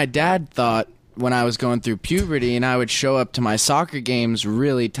 I know my dad thought when I was going through puberty and I would show up to my soccer games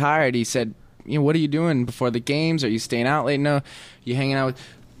really tired, he said, what are you doing before the games? Are you staying out late? No. You hanging out with...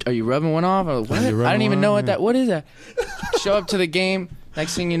 Are you rubbing one off? I was, what? I didn't even know what is that? Show up to the game.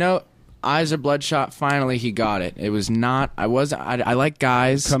 Next thing you know, eyes are bloodshot. Finally, he got it. It was not... I like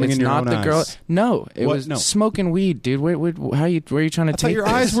guys. Coming it's in your not own the girl. eyes. No. It What? was No. smoking weed, dude. Where are you trying to I thought take your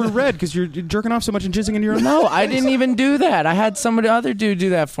this? eyes were red because you're jerking off so much and jizzing in your own. No, I didn't even do that. I had other dude do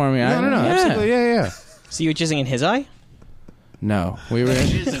that for me. No, Yeah. absolutely, yeah. So you were jizzing in his eye? No, we were...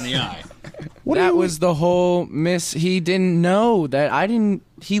 Jizz in the eye. That was the whole miss. He didn't know that I didn't.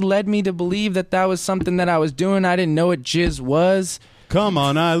 He led me to believe that was something that I was doing. I didn't know what jizz was. Come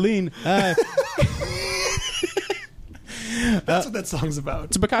on, Eileen. That's what that song's about.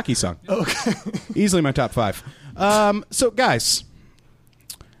 It's a Bukkake song. Okay. Easily my top 5. So, guys.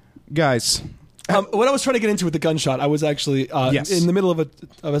 What I was trying to get into with the gunshot, I was actually Yes. in the middle of a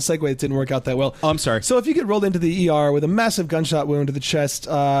segue that didn't work out that well. Oh, I'm sorry. So if you get rolled into the ER with a massive gunshot wound to the chest,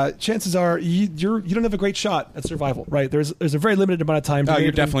 chances are you don't have a great shot at survival, right? There's a very limited amount of time. Oh, you're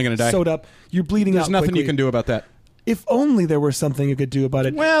You've been definitely gonna die. Sewed up. You're bleeding There's out nothing quickly. you can do about that. If only there were something you could do about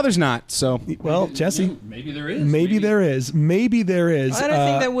it. Well, there's not. So, Well, Jesse, Maybe there is. maybe there is. Maybe there is. I don't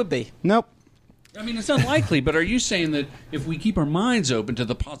think there would be. nope. I mean, it's unlikely, but are you saying that if we keep our minds open to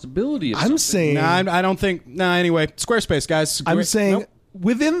the possibility of I'm something, saying. No, I don't think. No, anyway. Squarespace, guys. I'm Great- saying Nope.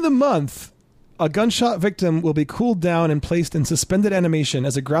 within the month, a gunshot victim will be cooled down and placed in suspended animation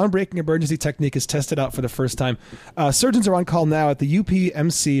as a groundbreaking emergency technique is tested out for the first time. Surgeons are on call now at the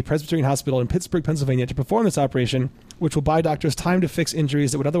UPMC Presbyterian Hospital in Pittsburgh, Pennsylvania to perform this operation, which will buy doctors time to fix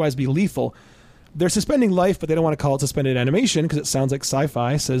injuries that would otherwise be lethal. They're suspending life, but they don't want to call it suspended animation because it sounds like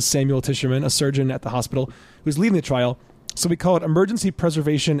sci-fi, says Samuel Tischerman, a surgeon at the hospital who's leading the trial. So we call it emergency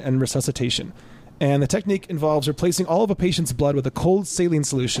preservation and resuscitation. And the technique involves replacing all of a patient's blood with a cold saline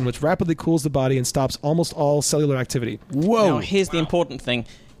solution, which rapidly cools the body and stops almost all cellular activity. Now, here's the important thing.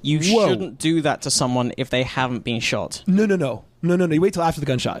 You shouldn't do that to someone if they haven't been shot. No. You wait till after the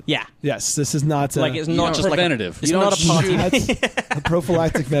gunshot. Yeah. Yes, this is not... Like, it's not just preventative. Like it's not a party. That's a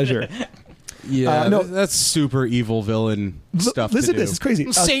prophylactic measure. Yeah, no. that's super evil villain stuff. Listen to to this. It's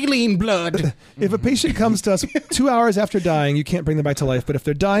crazy. Saline blood. If a patient comes to us 2 hours after dying, you can't bring them back to life. But if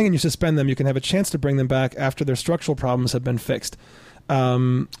they're dying and you suspend them, you can have a chance to bring them back after their structural problems have been fixed.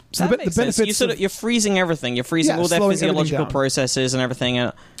 So That makes sense. You're freezing everything. You're freezing all their slowing everything physiological down. processes and everything,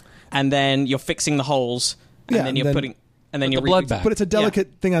 and then you're fixing the holes, and then you're putting. and then Put you're the blood back. But it's a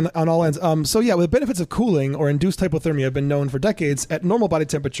delicate thing on all ends. So yeah, the benefits of cooling or induced hypothermia have been known for decades. At normal body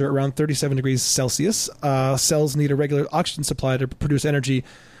temperature, around 37 degrees Celsius, cells need a regular oxygen supply to produce energy.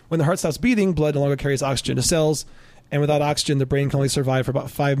 When the heart stops beating, blood no longer carries oxygen to cells, and without oxygen, the brain can only survive for about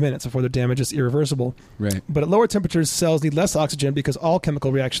 5 minutes before the damage is irreversible. Right. But at lower temperatures, cells need less oxygen because all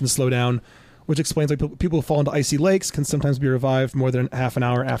chemical reactions slow down, which explains why people who fall into icy lakes can sometimes be revived more than half an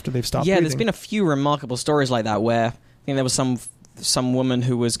hour after they've stopped breathing. there's been a few remarkable stories like that where I think there was some woman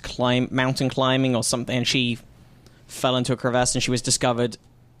who was mountain climbing or something, and she fell into a crevasse, and she was discovered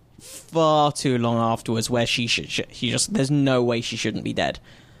far too long afterwards where she just there's no way she shouldn't be dead.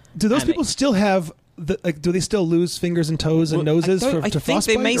 Do those people still have... do they still lose fingers and toes and noses to frostbite? I think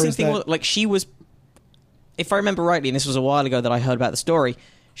the amazing thing was, like, she was, if I remember rightly, and this was a while ago that I heard about the story,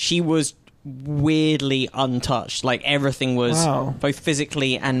 she was weirdly untouched. Like, everything was both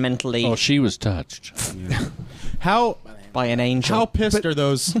physically and mentally Oh, she was touched. How by an angel. How pissed are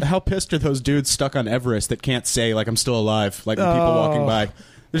those? How pissed are those dudes stuck on Everest that can't say like I'm still alive? Like when people walking by.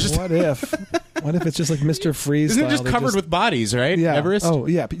 There's just What if it's just like Mr. Freeze? Isn't it style? just covered with bodies, right? Yeah. Everest. Oh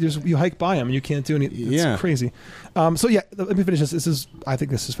yeah. You hike by them and you can't do anything. It's Yeah. crazy. So yeah, let me finish this. I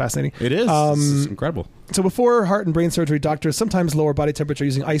think this is fascinating. It is. This is incredible. So before heart and brain surgery, doctors sometimes lower body temperature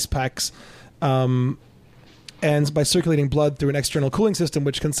using ice packs, and by circulating blood through an external cooling system,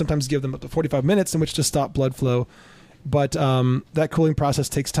 which can sometimes give them up to 45 minutes in which to stop blood flow. But that cooling process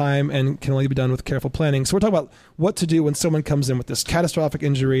takes time and can only be done with careful planning. So we're talking about what to do when someone comes in with this catastrophic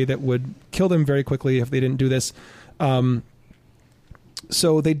injury that would kill them very quickly if they didn't do this.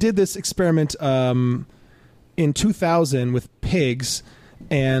 So they did this experiment in 2000 with pigs,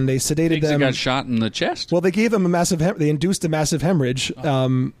 and they sedated Pigs that them. got shot in the chest? Well, they gave them they induced a massive hemorrhage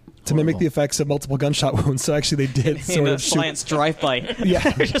to mimic the effects of multiple gunshot wounds. So actually, they did in sort a of shoot. science drive-by.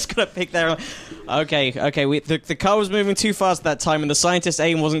 Yeah. We're just gonna pick there. Okay. The car was moving too fast that time, and the scientist's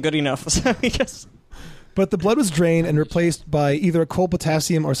aim wasn't good enough. So we just. But the blood was drained and replaced by either a cold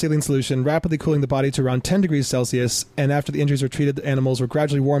potassium or saline solution, rapidly cooling the body to around 10 degrees Celsius. And after the injuries were treated, the animals were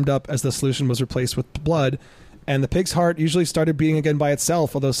gradually warmed up as the solution was replaced with blood. And the pig's heart usually started beating again by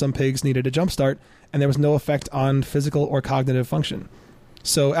itself, although some pigs needed a jump start, and there was no effect on physical or cognitive function.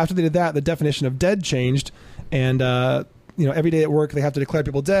 So after they did that, the definition of dead changed, and every day at work they have to declare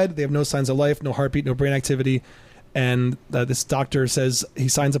people dead. They have no signs of life, no heartbeat, no brain activity, and this doctor says he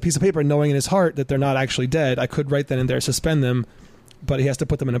signs a piece of paper knowing in his heart that they're not actually dead. I could right then and there suspend them, but he has to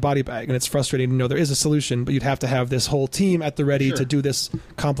put them in a body bag, and it's frustrating to know there is a solution, but you'd have to have this whole team at the ready to do this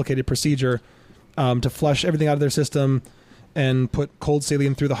complicated procedure to flush everything out of their system and put cold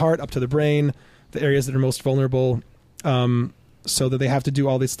saline through the heart up to the brain, the areas that are most vulnerable. So that they have to do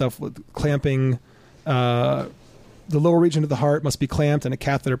all this stuff with clamping. The lower region of the heart must be clamped and a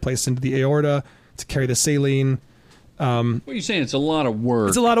catheter placed into the aorta to carry the saline. What are you saying? It's a lot of work.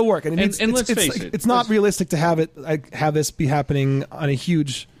 It's a lot of work, and let's face it, it's not realistic to have this be happening on a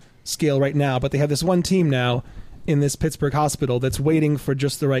huge scale right now. But they have this one team now in this Pittsburgh hospital that's waiting for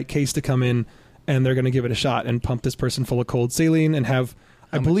just the right case to come in, and they're going to give it a shot and pump this person full of cold saline and have.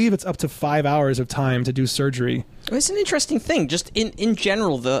 I believe it's up to 5 hours of time to do surgery. It's an interesting thing. Just in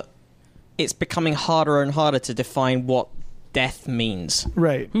general, that it's becoming harder and harder to define what death means.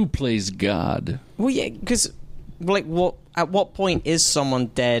 Right. Who plays God? Well, yeah, because at what point is someone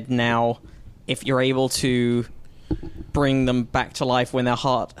dead now? If you're able to bring them back to life when their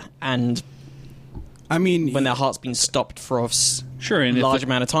heart and when their heart's been stopped for a large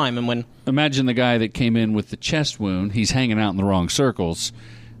amount of time, and when imagine the guy that came in with the chest wound, he's hanging out in the wrong circles,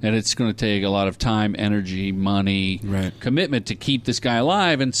 and it's going to take a lot of time, energy, money, commitment to keep this guy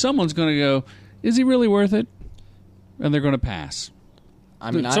alive, and someone's going to go, is he really worth it? And they're going to pass.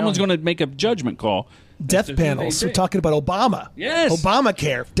 Someone's going to make a judgment call. Death panels. We're talking about Obama. Yes.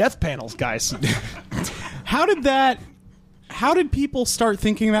 Obamacare. Death panels, guys. How did people start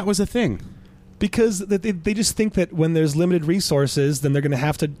thinking that was a thing? Because they just think that when there's limited resources, then they're going to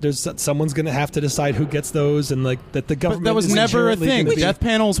have to. Someone's going to have to decide who gets those, and like that the government. But that was is never a inherently thing. gonna be- Death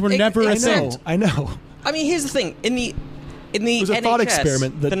panels were never a thing. I know. I mean, here's the thing: in the It was a NHS, thought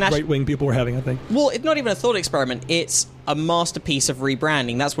experiment that the right-wing people were having, I think. Well, it's not even a thought experiment. It's a masterpiece of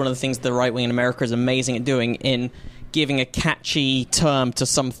rebranding. That's one of the things the right wing in America is amazing at doing, in giving a catchy term to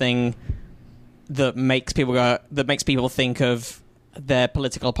something that makes people think of their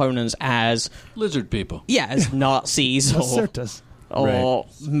political opponents as lizard people. Yeah, as Nazis or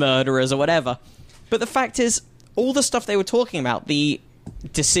murderers or whatever. But the fact is, all the stuff they were talking about, the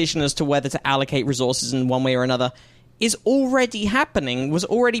decision as to whether to allocate resources in one way or another, is already happening, was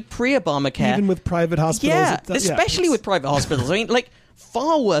already pre-Obamacare. Even with private hospitals. Yeah, especially with private hospitals. I mean, like,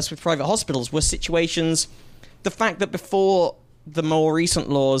 far worse with private hospitals were situations the fact that before the more recent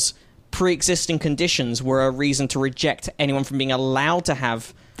laws, pre-existing conditions were a reason to reject anyone from being allowed to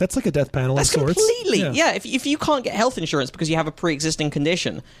have. That's like a death panel That's of sorts. completely. Yeah, if you can't get health insurance because you have a pre-existing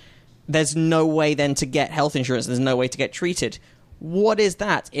condition, there's no way then to get health insurance. There's no way to get treated. What is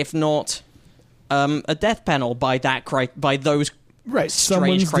that if not a death panel by those Right.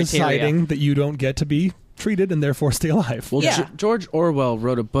 strange Someone's criteria? deciding that you don't get to be treated and therefore stay alive. Well, Yeah. George Orwell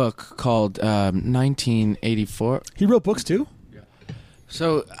wrote a book called 1984. He wrote books too?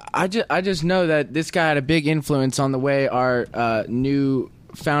 So I just know that this guy had a big influence on the way our new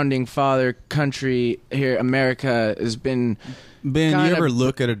founding father country here, America, has been. Ben, you Kinda- ever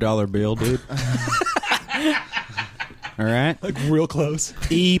look at a dollar bill, dude? All right. Like real close.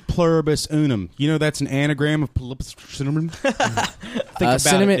 E pluribus unum. You know that's an anagram of pluribus unum. Think about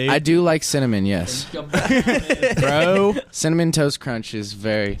cinnamon. it, dude. I do like cinnamon. Yes, bro. Cinnamon Toast Crunch is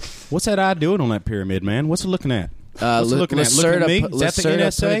very. What's that eye doing on that pyramid, man? What's it looking at? What's it looking at? Looking at me? Is that the Lacerda put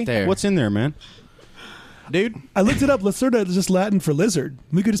NSA? it there. What's in there, man? Dude, I looked it up. Lacerda is just Latin for lizard.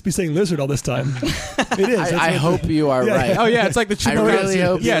 We could just be saying lizard all this time. It is. That's I what- hope you are Yeah, right. yeah. oh yeah, it's like the I really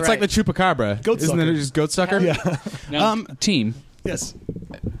hope yeah, you're it's like the right. chupacabra. Goat Isn't sucker. it just goat sucker? Yeah. Now, team, Yes.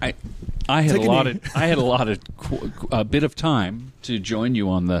 I had Take a lot of a bit of time to join you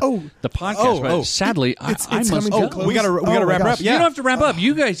on the podcast. Oh, but oh. sadly, I It's must coming go. to close. We gotta Oh my wrap gosh. up. Yeah. You don't have to wrap up.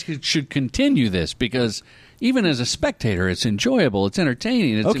 You guys should continue this because even as a spectator, it's enjoyable, it's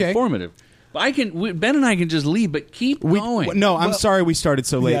entertaining, it's Okay. informative. But Ben and I can just leave, but keep going. No, I'm sorry we started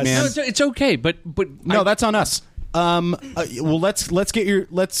so late, Yes. man. No, it's okay, but No, that's on us. Well, let's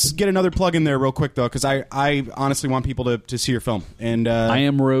get another plug in there real quick though, because I honestly want people to see your film. And I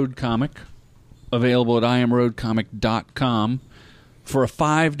Am Road Comic, available at IamRoadComic.com for a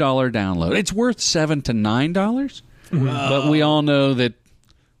 $5 download. It's worth $7 to $9, but we all know that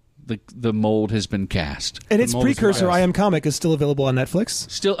the mold has been cast. And its mold is precursor, biased. I Am Comic, is still available on Netflix.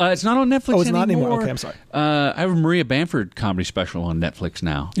 Still, it's not on Netflix Oh, it's not anymore. anymore. Okay, I'm sorry. I have a Maria Bamford comedy special on Netflix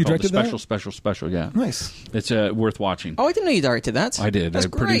now. You Called directed the that? special, yeah. Nice. It's worth watching. Oh, I didn't know you directed that. I did. That's I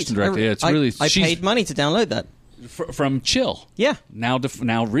produced and great. directed. Yeah, it's I- really- I she's- paid money to download that. From Chill. Yeah. Now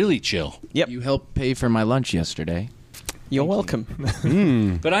really Chill. Yep. You helped pay for my lunch yesterday. You're welcome.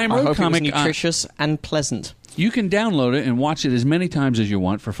 But I Am I Road hope Comic, it was nutritious and pleasant. you can download it and watch it as many times as you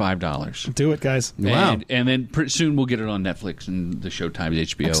want for $5. Do it, guys. Wow. And then soon we'll get it on Netflix and the Showtime,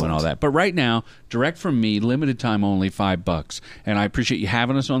 HBO, and all that. But right now, direct from me, limited time only, $5. And I appreciate you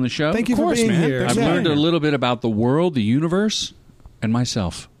having us on the show. Thank you Of for course, being man. here. Thanks I've for Yeah. learned a little bit about the world, the universe, and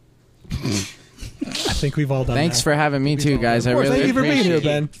myself. I think we've all done Thanks that. for having me too, guys. I Of course, really thank you for being here,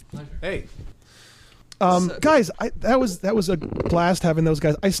 appreciate Ben. Hey, Guys, that was a blast having those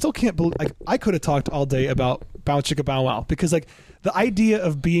guys. I still can't believe I could have talked all day about Bow Chicka Bow Wow because like the idea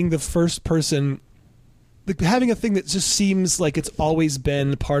of being the first person, like, having a thing that just seems like it's always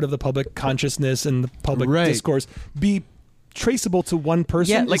been part of the public consciousness and the public Right. discourse be traceable to one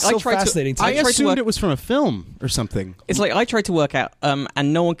person. Yeah, like, is so I tried to- fascinating to I me. tried to assumed work- it was from a film or something. It's like I tried to work out, and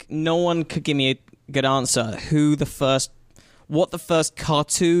no one could give me a good answer. What the first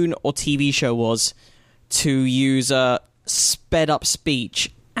cartoon or TV show was to use sped up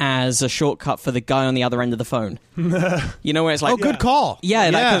speech as a shortcut for the guy on the other end of the phone. You know where it's like, Oh, good call. Yeah,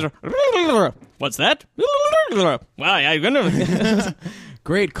 Yeah. what's that? Why are you gonna?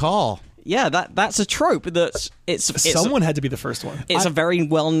 Great call. Yeah, that's a trope. It's Someone had to be the first one. It's a very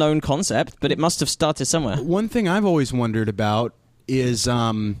well known concept, but it must have started somewhere. One thing I've always wondered about is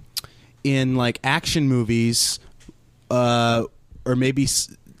in like action movies, or maybe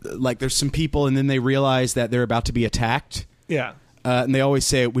like there's some people and then they realize that they're about to be attacked, Yeah. and they always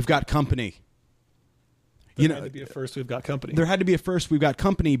say, "We've got company." You know, be a first. We've got company. There had to be a first. We've got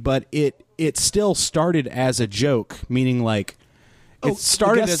company, but it still started as a joke, meaning like it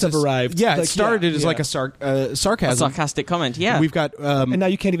started the guests as have arrived. Yeah, it Like, started yeah, as yeah. like a A sarcasm. sarcastic comment. Yeah, We've got, and now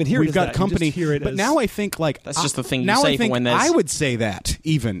you can't even hear it we've as got that. You just company. hear it but as- now I think like That's just the thing you now say I for think when there's- I would say that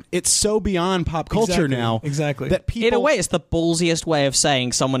even it's so beyond pop culture Exactly, now. exactly. That people in a way, it's the ballsiest way of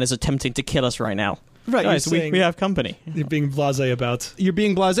saying someone is attempting to kill us right now. Right, Guys, you're saying- we have company. You're being blasé about. you're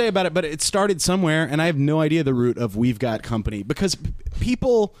being blasé about it, but it started somewhere, and I have no idea the root of "we've got company" because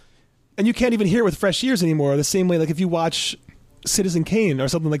people. And you can't even hear it with fresh ears anymore. The same way, like if you watch Citizen Kane or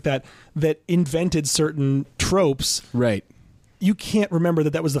something like that, that invented certain tropes, Right. you can't remember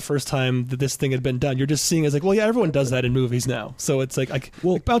that was the first time that this thing had been done. You're just seeing it as like, well, yeah, everyone does that in movies now. So it's like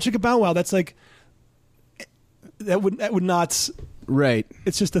Bow Chicka Bow Wow. That's like that would not. Right.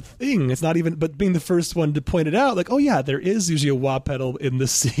 It's just a thing. It's not even. But being the first one to point it out, like, oh yeah, there is usually a wah pedal in the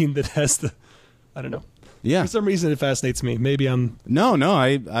scene that has the. I don't know. Yeah. For some reason, it fascinates me. Maybe I'm. No,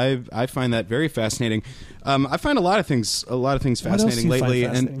 I find that very fascinating. I find a lot of things What else fascinating do you lately,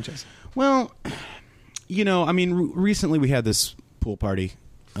 find fascinating, and Jesse? well, I mean, recently we had this pool party.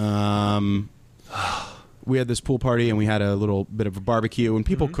 We had this pool party, and we had a little bit of a barbecue, and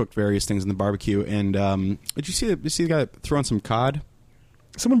people cooked various things in the barbecue. And did you see the guy throwing some cod?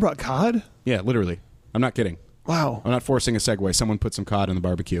 Someone brought cod. Yeah, literally. I'm not kidding. Wow. I'm not forcing a segue. Someone put some cod in the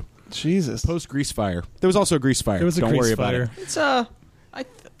barbecue. Jesus. Post grease fire. There was also a grease fire. There was a Don't grease worry fire. about it.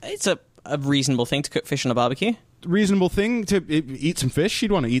 It's a reasonable thing to cook fish on a barbecue. Reasonable thing to eat some fish.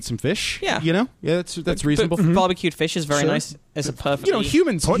 You'd want to eat some fish. Yeah. Yeah, that's reasonable. But barbecued fish is very Sure. nice. It's a perfect.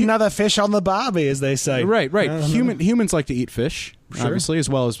 Humans. Put another fish on the barbie, as they say. Right. I don't know. Humans like to eat fish, Sure. obviously, as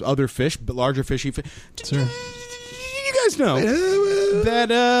well as other fish, but larger fish eat fish. Sure. You guys know that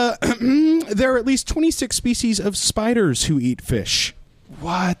there are at least 26 species of spiders who eat fish.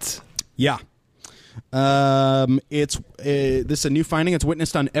 What? Yeah. This is a new finding. It's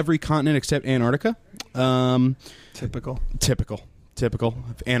witnessed on every continent except Antarctica. Typical. Typical.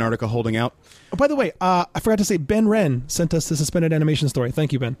 Antarctica holding out. Oh, by the way, I forgot to say, Ben Wren sent us the suspended animation story.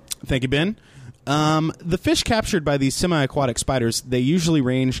 Thank you, Ben. Thank you, Ben. The fish captured by these semi-aquatic spiders, they usually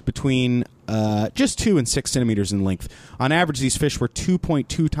ranged between just 2 and 6 centimeters in length. On average, these fish were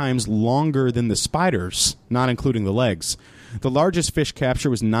 2.2 times longer than the spiders, not including the legs. The largest fish capture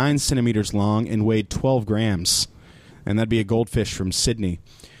was 9 centimeters long and weighed 12 grams. And that'd be a goldfish from Sydney.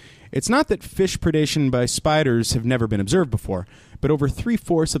 It's not that fish predation by spiders have never been observed before, but over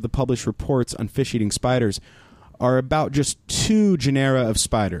 3/4 of the published reports on fish-eating spiders are about just 2 genera of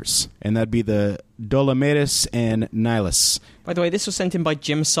spiders, and that'd be the Dolomedes and Nilus. By the way, this was sent in by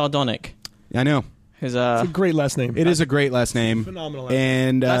Jim Sardonic, I know. who's It's a great last name. It is a great last name. Phenomenal.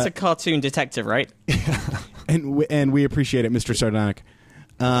 And that's a cartoon detective, right? and we appreciate it, Mr. Sardonic.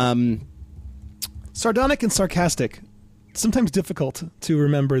 Sardonic and sarcastic. Sometimes difficult to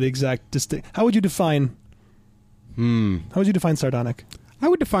remember the exact distinct. How would you define? How would you define sardonic? I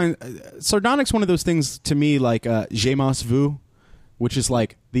would define sardonic's one of those things to me like j'aimais vu, which is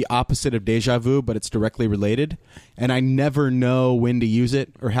like the opposite of déjà vu, but it's directly related. And I never know when to use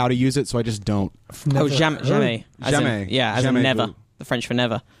it or how to use it, so I just don't. Jamais. As in- Jamais. yeah, as in Jamais never. vu. The French for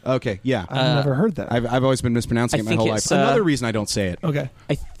never. Okay, yeah. I've never heard that. I've always been mispronouncing I it my think whole life. it's, Another reason I don't say it. Okay.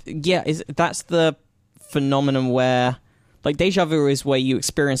 That's the phenomenon where, like, déjà vu is where you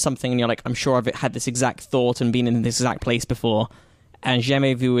experience something and you're like, I'm sure I've had this exact thought and been in this exact place before. And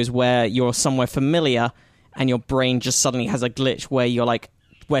jamais vu is where you're somewhere familiar and your brain just suddenly has a glitch where you're like,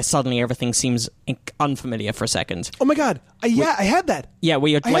 where suddenly everything seems unfamiliar for a second. Oh my God! I had that. Yeah,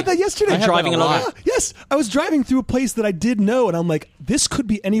 where you're I like had that yesterday. you're driving along. Yes, I was driving through a place that I did know, and I'm like, this could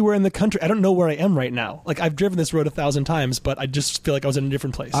be anywhere in the country. I don't know where I am right now. Like, I've driven this road 1,000 times, but I just feel like I was in a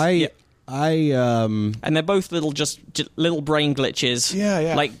different place. And they're both little little brain glitches.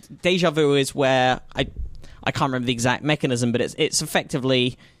 Yeah. Like déjà vu is where I can't remember the exact mechanism, but it's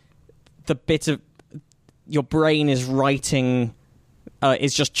effectively the bit of your brain is writing.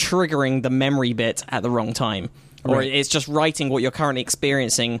 Is just triggering the memory bit at the wrong time, or Right. it's just writing what you're currently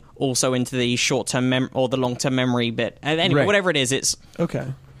experiencing also into the short-term or the long-term memory bit. And anyway, Right. whatever it is, it's Okay.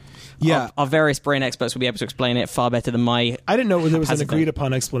 Yeah. our various brain experts will be able to explain it far better than my. I didn't know there was an Has a thing. agreed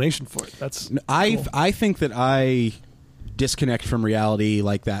upon explanation for it. That's cool. I think that I disconnect from reality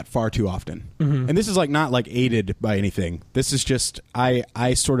like that far too often. Mm-hmm. And this is like not like aided by anything. This is just I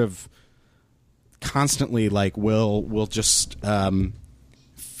sort of constantly like will just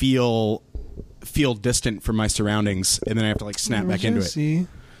feel distant from my surroundings, and then I have to like snap back into it. Jesse.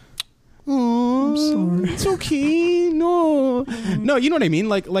 Oh, I'm sorry. it's okay. No, you know what I mean.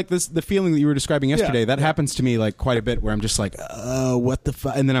 Like this, the feeling that you were describing yesterday. That happens to me like quite a bit, where I'm just like, what the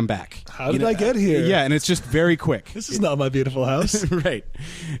fuck, and then I'm back. How did I get here? Yeah, and it's just very quick. This is not my beautiful house. Right,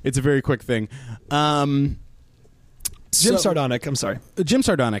 it's a very quick thing. Jim Sardonic. I'm sorry. Jim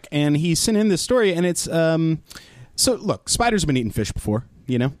Sardonic, and he sent in this story, and it's so look, spiders have been eating fish before,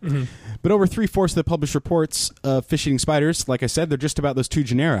 you know, but over 3/4 of the published reports of fish-eating spiders, like I said, they're just about those 2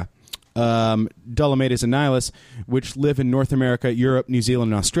 genera, Dolomedes and Nilus, which live in North America, Europe, New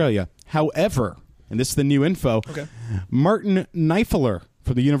Zealand, and Australia. However, and this is the new info, Martin Neifler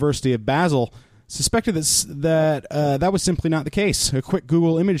from the University of Basel suspected that was simply not the case. A quick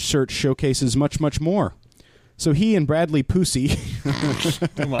Google image search showcases much, much more. So he and Bradley Pusey...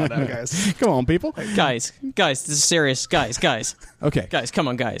 Come on now, guys. Come on, people. Guys, this is serious. Guys. Okay. Guys, come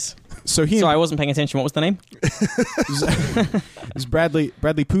on, guys. So he Sorry, I wasn't paying attention. What was the name? is Bradley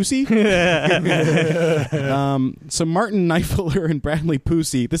Pusey. So Martin Neifler and Bradley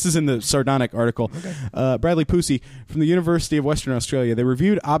Pusey. This is in the Sardonic article. Bradley Pusey from the University of Western Australia. They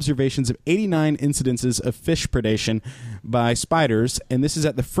reviewed observations of 89 incidences of fish predation by spiders, and this is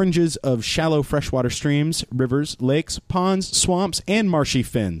at the fringes of shallow freshwater streams, rivers, lakes, ponds, swamps, and marshy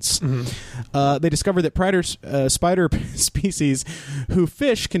fens. They discovered that spider species who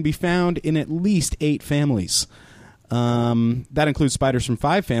fish can be found in at least 8 families. That includes spiders from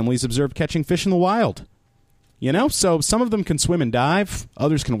 5 families observed catching fish in the wild. You know, so some of them can swim and dive,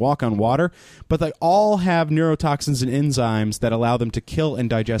 others can walk on water, but they all have neurotoxins and enzymes that allow them to kill and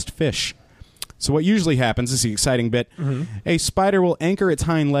digest fish. So what usually happens, this is the exciting bit, a spider will anchor its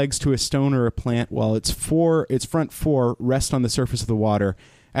hind legs to a stone or a plant while its front 4 rest on the surface of the water.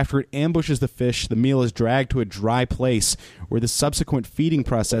 After it ambushes the fish, the meal is dragged to a dry place where the subsequent feeding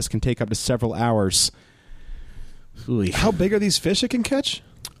process can take up to several hours. How big are these fish it can catch?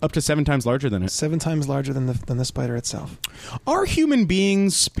 Up to 7 times larger than it. 7 times larger than the spider itself. Are human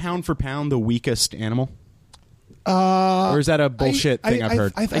beings, pound for pound, the weakest animal? Or is that a bullshit thing I've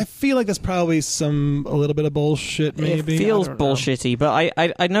heard? I feel like that's probably a little bit of bullshit, maybe. It feels I don't know. bullshitty, but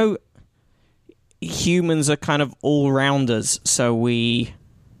I know humans are kind of all-rounders, so we...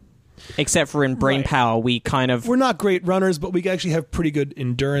 Except for in brain power, we're not great runners, but we actually have pretty good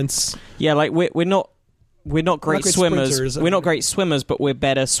endurance. Yeah, like we're not great swimmers. sprinters. We're not great swimmers, but we're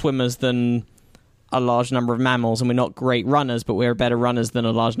better swimmers than a large number of mammals, and we're not great runners, but we're better runners than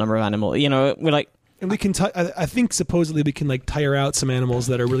a large number of animals. You know, we're like. And we can. I think supposedly we can like tire out some animals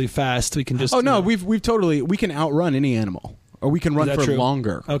that are really fast. We can just. Oh no, we've totally. We can outrun any animal, or we can run for true?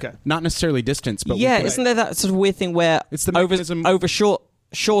 longer. Okay, not necessarily distance, but yeah, isn't there that sort of weird thing where it's the mechanism over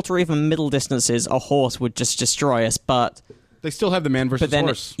short or even middle distances, a horse would just destroy us, but they still have the man versus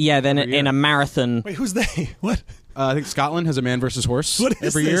horse. Yeah, then in a marathon. Wait, who's they? What? I think Scotland has a man versus horse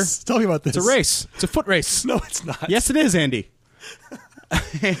every year. Tell me about this. It's a race. It's a foot race. No, it's not. Yes, it is, Andy.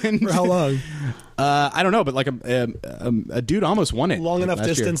 And, for how long? I don't know, but like a dude almost won it. Long enough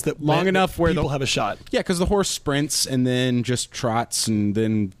distance that long enough where people have a shot. Yeah, because the horse sprints and then just trots and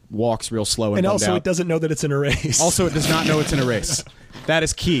then walks real slow and also out. it doesn't know that it's in a race. Also, it does not know it's in a race. That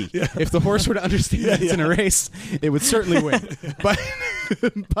is key. Yeah. If the horse were to understand that it's in a race, it would certainly win.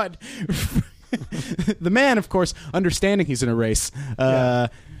 But the man, of course, understanding he's in a race.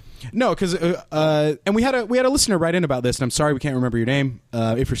 No, because and we had a listener write in about this, and I'm sorry we can't remember your name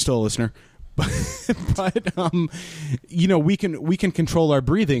if you're still a listener. But you know, we can control our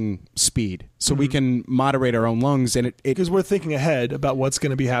breathing speed, so we can moderate our own lungs, and it because we're thinking ahead about what's going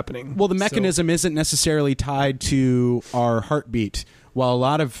to be happening. Well, the mechanism isn't necessarily tied to our heartbeat. While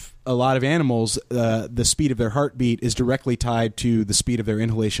a lot of animals, the speed of their heartbeat is directly tied to the speed of their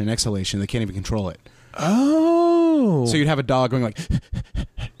inhalation and exhalation. They can't even control it. Oh, so you'd have a dog going like,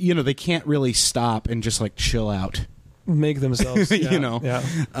 you know, they can't really stop and just like chill out, make themselves, you know.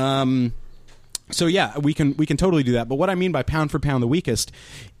 Yeah. So yeah, we can totally do that. But what I mean by pound for pound the weakest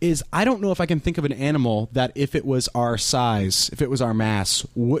is I don't know if I can think of an animal that if it was our size, if it was our mass,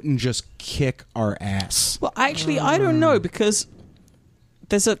 wouldn't just kick our ass. Well, actually, I don't know because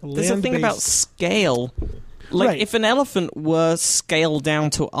there's a thing about scale. Like Right. if an elephant were scaled down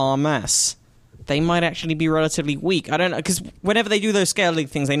to our mass, they might actually be relatively weak. I don't know, because whenever they do those scaling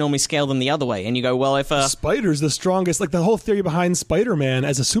things, they normally scale them the other way. And you go, well, if a... Spider's the strongest. Like the whole theory behind Spider-Man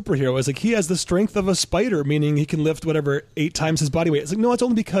as a superhero is like he has the strength of a spider, meaning he can lift whatever 8 times his body weight. It's like, no, it's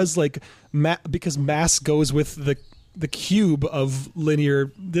only because like because mass goes with the cube of linear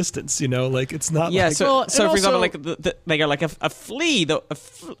distance, you know, like it's not. Yeah, like, so for also- example, like they go like a flea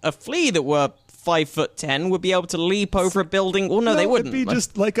that were 5'10" would be able to leap over a building. Well, no, they wouldn't. It'd be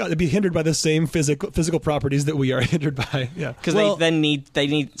just like it'd be hindered by the same physical properties that we are hindered by. Yeah, because they need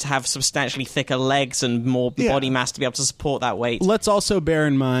to have substantially thicker legs and more body mass to be able to support that weight. Let's also bear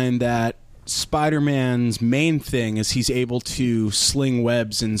in mind that Spider-Man's main thing is he's able to sling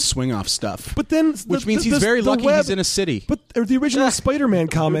webs and swing off stuff. But then, which means he's very lucky he's in a city. But the original Spider-Man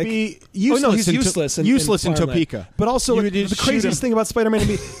comic, be he's useless in useless in Farmland. Topeka. But also, You like, would the shoot him. craziest thing about Spider-Man to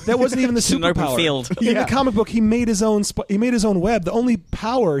me, that wasn't even the It's an open superpower. field. In Yeah. the comic book, he made his own. He made his own web. The only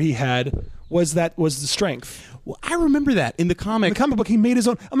power he had was the strength. Well, I remember that in the comic. In the comic book, he made his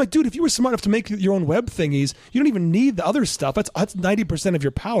own. I'm like, dude, if you were smart enough to make your own web thingies, you don't even need the other stuff. That's 90% of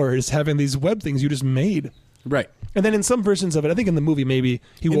your power is having these web things you just made. Right. And then in some versions of it, I think in the movie maybe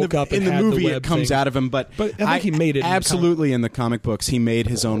he woke up and in the had movie the web it comes thing. out of him, but I think he made it in the absolutely in the comic books. He made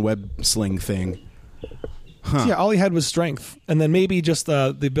his own web sling thing. So yeah, all he had was strength, and then maybe just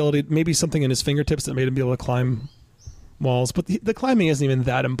the ability, maybe something in his fingertips that made him be able to climb walls. But the climbing isn't even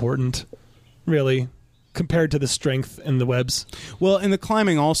that important, really, compared to the strength in the webs. Well, and the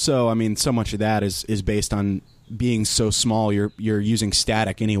climbing also, I mean, so much of that is based on being so small. You're using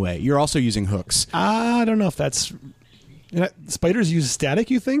static anyway. You're also using hooks. I don't know if that's... spiders use static,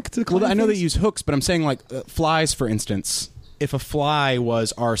 you think, to climb Well, I know they things? use hooks, but I'm saying like flies, for instance. If a fly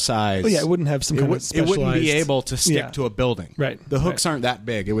was our size, Oh, yeah, it wouldn't have some kind of it specialized... wouldn't be able to stick Yeah. to a building. Right, The hooks right. aren't that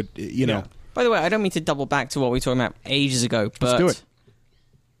big. It would, you know. Yeah. By the way, I don't mean to double back to what we were talking about ages ago, but Let's do it.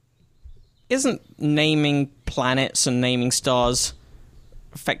 Isn't naming planets and naming stars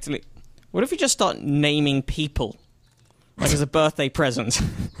effectively... What if you just start naming people? Like as a birthday present.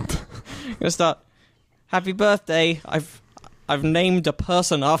 You're gonna start, happy birthday, I've named a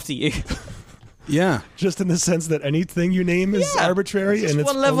person after you. Yeah. Just in the sense that anything you name is Yeah, arbitrary just and it's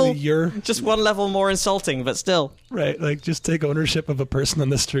one level, only your... just one level more insulting, but still. Right, like just take ownership of a person on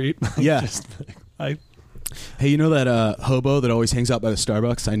the street. Yeah. I Hey, you know that hobo that always hangs out by the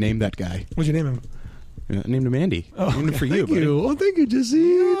Starbucks? I named that guy. What'd you name him? I named him Andy. Oh, I named him for you, thank buddy. you. Oh, thank you, Jesse.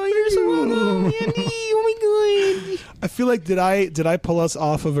 Oh, you're so welcome, Andy. Oh my god. I feel like did I pull us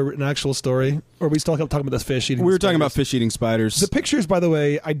off of an actual story, or are we still talking about this fish eating? We were talking about spiders? fish eating spiders. The pictures, by the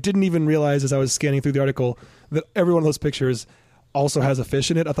way, I didn't even realize as I was scanning through the article that every one of those pictures also has a fish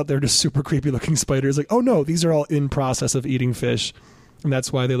in it. I thought they were just super creepy looking spiders. Like, oh no, these are all in process of eating fish, and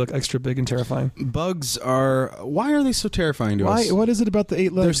that's why they look extra big and terrifying. Bugs are... Why are they so terrifying to Why? us? What is it about the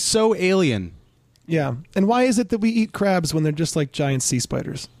 8 They're legs? so alien. Yeah, and why is it that we eat crabs when they're just like giant sea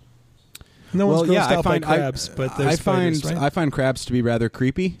spiders? No one's grossed out by crabs, but they're spiders, right? I find crabs to be rather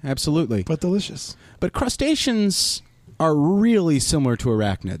creepy. Absolutely. But delicious. But crustaceans are really similar to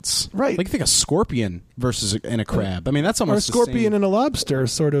arachnids. Right. Like think a scorpion versus a crab. I mean, that's Or almost a the scorpion same. and a lobster,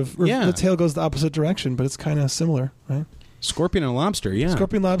 sort of. Or Yeah. The tail goes the opposite direction, but it's kind of similar, right? Scorpion and a lobster, yeah.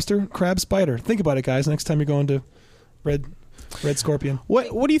 Scorpion, lobster, crab, spider. Think about it, guys. Next time you're going to red scorpion.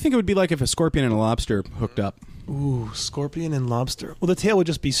 What do you think it would be like if a scorpion and a lobster hooked up? Ooh, scorpion and lobster. Well, the tail would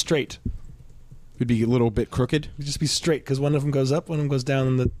just be straight. It would be a little bit crooked. It would just be straight because one of them goes up, one of them goes down,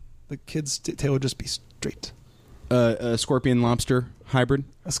 and the kid's tail would just be straight. A scorpion lobster hybrid,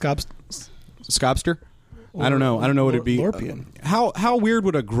 A scobster. scobster. I don't know. I don't know what it'd be. Lorpian. How weird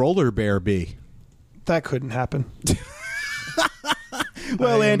would a growler bear be? That couldn't happen.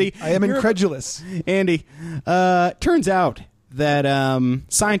 Well, Andy, I am you're- incredulous. Andy, turns out that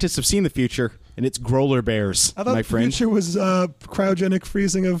scientists have seen the future, and it's growler bears, I thought my the friend. future was cryogenic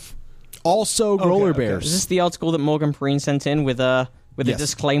freezing of... Also, growler okay. bears. Is this the article that Morgan Perrine sent in with a Yes.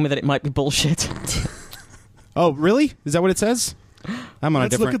 disclaimer that it might be bullshit? Oh, really? Is that what it says? I'm on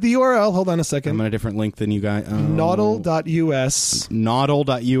Let's a different. look at the URL. Hold on a I'm second. on a different link than you guys. Naudil.us,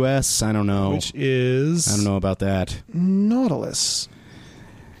 Naudil.us. I don't know. which is... I don't know about that. Nautilus.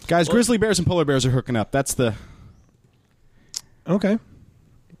 Guys, grizzly bears and polar bears are hooking up. That's the. Okay.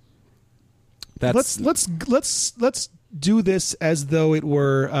 That's Let's do this as though it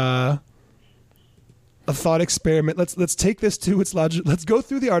were a thought experiment. Let's take this to its logic. Let's go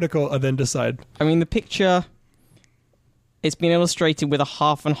through the article and then decide. I mean, the picture, it's been illustrated with a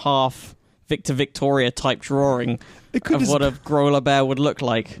half and half Victor Victoria type drawing It could of just what a growler bear would look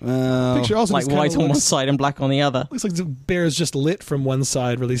like. picture also Like just kinda white on one looks, side and black on the other. looks like the bear is just lit from one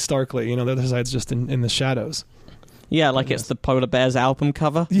side really starkly. You know, the other side's just in the shadows. Yeah, like it's the Polar Bears album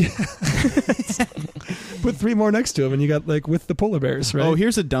cover. Put 3 more next to him, and you got like with the polar bears, right? Oh,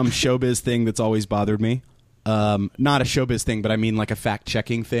 here's a dumb showbiz thing that's always bothered me. Not a showbiz thing, but I mean like a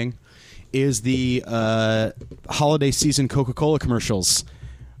fact-checking thing. Is the holiday season Coca-Cola commercials.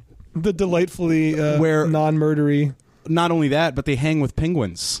 The delightfully Where- non-murdery. Not only that, but they hang with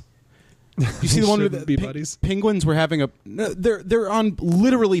penguins. You see the one with Shouldn't the be buddies. penguins were having a. No, they're on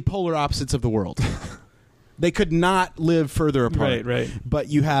literally polar opposites of the world. They could not live further apart. Right. But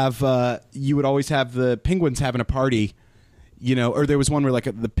you have you would always have the penguins having a party, you know, or there was one where like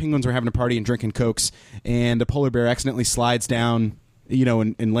the penguins were having a party and drinking Cokes, and a polar bear accidentally slides down, you know,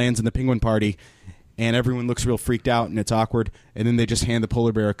 and lands in the penguin party, and everyone looks real freaked out and it's awkward, and then they just hand the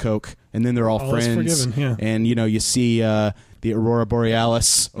polar bear a Coke, and then they're all All is friends. forgiven, yeah. And you know, you see the aurora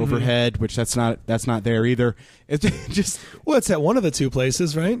borealis overhead, which that's not there either. It's just Well, it's at one of the 2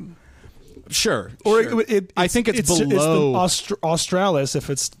 places, right? sure. Or sure. it I think it's the below. Australis. If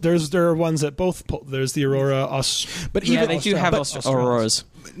it's there are ones at both. There's the Aurora. But Yeah, even they do have auroras.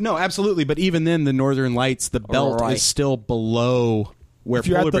 no, absolutely. But even then, the northern lights, the belt Right. is still below where If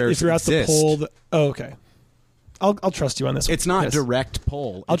you're polar at the bears if you're at the exist. pole. Okay, I'll trust you on this. It's not Yes. direct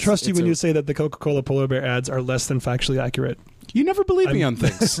pole. I'll It's- trust you it's when a- you say that the Coca-Cola polar bear ads are less than factually accurate. You never believe me on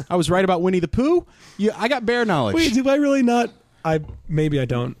things. I was right about Winnie the Pooh. I got bear knowledge. Wait, do I really not? Maybe I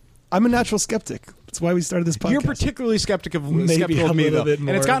don't. I'm a natural skeptic. That's why we started this podcast. You're particularly skeptical of me, a little though, bit and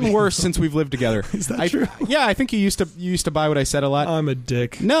it's more. gotten worse since we've lived together. Is that true? Yeah, I think you used to buy what I said a lot. I'm a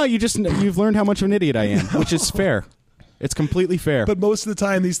dick. No, you've learned how much of an idiot I am, which is fair. It's completely fair. But most of the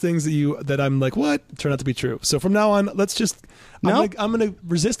time, these things that I'm like, what, turn out to be true. So from now on, let's just. No. I'm going to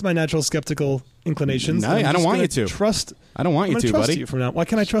resist my natural skeptical inclinations. No, and I'm I don't just want gonna you to. Trust. I don't want I'm you gonna to, trust buddy. you from now. Why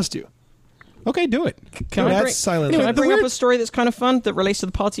can't I trust you? Okay, do it. Can I bring, silent. can I bring up weird- a story that's kind of fun that relates to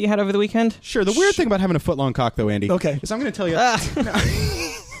the party you had over the weekend? Sure. The weird thing about having a foot-long cock, though, Andy, Okay. is I'm going to tell you.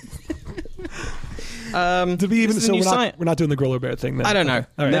 To be even This is so, the new we're not doing the Growler Bear thing. Then. I don't know. Okay.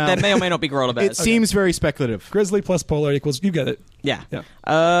 All right. There may or may not be Growler Bears. It seems very speculative. Grizzly plus polar equals. You get it. Yeah.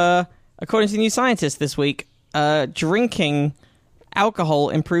 Yeah. According to the New Scientist this week, drinking alcohol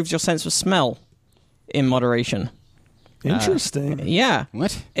improves your sense of smell in moderation. Interesting. Yeah.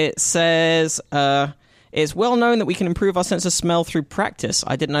 What? It says it's well known that we can improve our sense of smell through practice.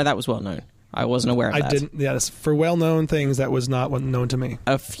 I didn't know that was well known. I wasn't aware of that. I didn't. Yes, for well-known things, that was not known to me.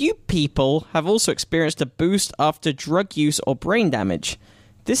 A few people have also experienced a boost after drug use or brain damage.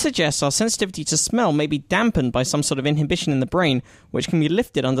 This suggests our sensitivity to smell may be dampened by some sort of inhibition in the brain, which can be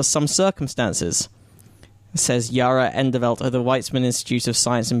lifted under some circumstances. It says Yara Endevelt of the Weizmann Institute of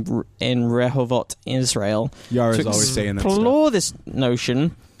Science in Rehovot, Israel. Yara's To always saying that stuff. explore this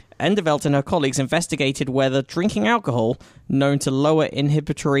notion, Endevelt and her colleagues investigated whether drinking alcohol, known to lower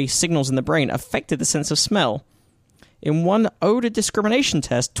inhibitory signals in the brain, affected the sense of smell. In one odor discrimination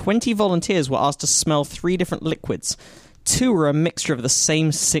test, 20 volunteers were asked to smell 3 different liquids. 2 were a mixture of the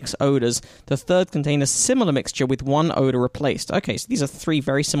same 6 odors. The third contained a similar mixture with 1 odor replaced. Okay, so these are 3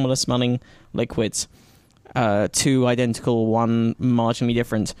 very similar smelling liquids. 2 identical, 1 marginally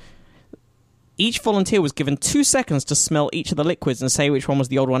different. Each volunteer was given 2 seconds to smell each of the liquids and say which one was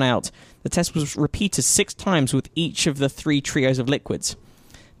the odd one out. The test was repeated 6 times with each of the 3 trios of liquids.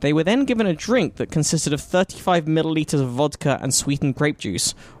 They were then given a drink that consisted of 35 milliliters of vodka and sweetened grape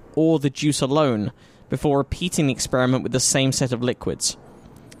juice, or the juice alone, before repeating the experiment with the same set of liquids.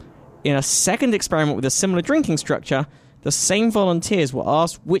 In a second experiment with a similar drinking structure, the same volunteers were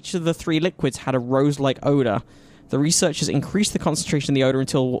asked which of the 3 liquids had a rose-like odor. The researchers increased the concentration of the odor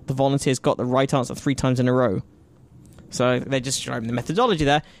until the volunteers got the right answer 3 times in a row. So they just showed the methodology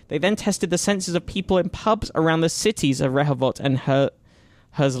there. They then tested the senses of people in pubs around the cities of Rehovot and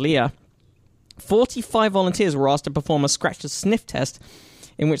Herzliya. 45 volunteers were asked to perform a scratch-to-sniff test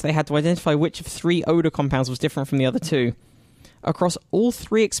in which they had to identify which of 3 odor compounds was different from the other 2. Across all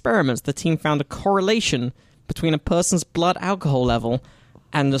 3 experiments, the team found a correlation between a person's blood alcohol level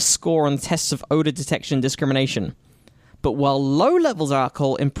and the score on tests of odor detection and discrimination. But while low levels of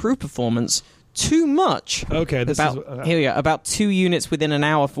alcohol improve performance, too much, Okay, this about, is here we go, about 2 units within an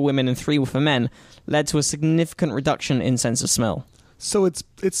hour for women and 3 for men, led to a significant reduction in sense of smell. So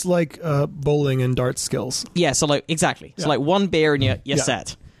it's like bowling and dart skills. Yeah, so like exactly. So Yeah. like 1 beer and you're Yeah.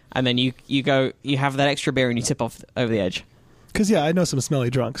 set, and then you have that extra beer and you tip off over the edge. Because I know some smelly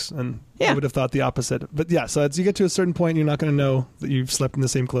drunks, and Yeah. I would have thought the opposite. But yeah, so as you get to a certain point, you're not going to know that you've slept in the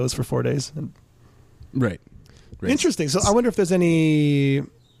same clothes for 4 days. And Right. Interesting. So I wonder if there's any.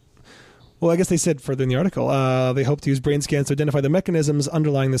 Well, I guess they said further in the article, they hope to use brain scans to identify the mechanisms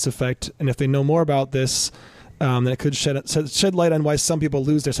underlying this effect, and if they know more about this, then it could shed light on why some people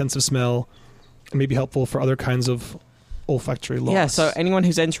lose their sense of smell, and may be helpful for other kinds of olfactory loss. Yeah, so anyone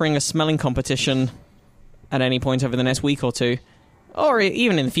who's entering a smelling competition at any point over the next week or 2, or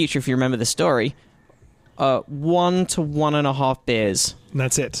even in the future if you remember the story, 1 to 1.5 beers. And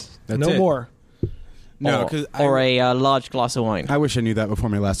that's it. That's no it. more. No, or, because or a large glass of wine. I wish I knew that before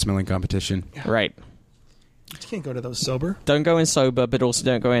my last smelling competition. Right. You can't go to those sober. Don't go in sober, but also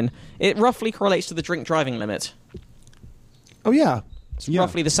don't go in. It roughly correlates to the drink driving limit. Oh yeah, It's Yeah.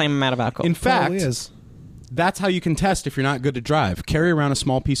 roughly the same amount of alcohol. In fact, probably is. that's how you can test if you're not good to drive. Carry around a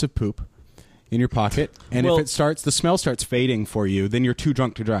small piece of poop in your pocket, and Well- if the smell starts fading for you, then you're too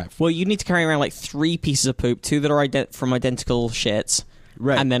drunk to drive. Well, you need to carry around like 3 pieces of poop, 2 that are from identical shits,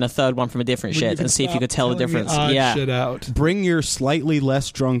 Right. and then a third one from a different Will you shit, and see if you stop could tell the telling me difference. odd Yeah. shit out. Bring your slightly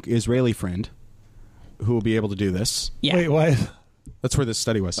less drunk Israeli friend, who will be able to do this. Yeah. Wait, why? That's where this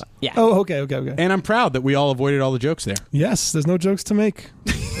study was. Yeah. Oh, okay. And I'm proud that we all avoided all the jokes there. Yes, there's no jokes to make.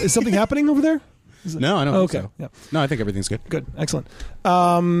 Is something happening over there? No, I don't Okay. think so. Yeah. No, I think everything's good. Good. Excellent.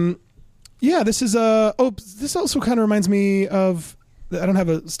 Yeah, this is this also kind of reminds me of. I don't have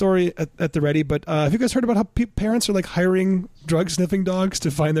a story at the ready, but have you guys heard about how parents are like hiring drug sniffing dogs to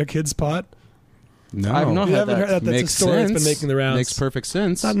find their kids' pot? No. I've not You heard haven't that. heard that? That's Makes a story that's been sense. making the rounds. Makes perfect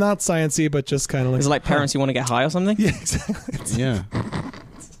sense. Not sciencey, but just kind of like. Is it like parents who want to get high or something? Yeah, exactly. Yeah.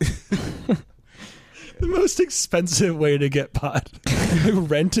 The most expensive way to get pot.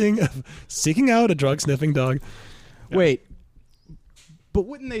 seeking out a drug-sniffing dog. Wait. But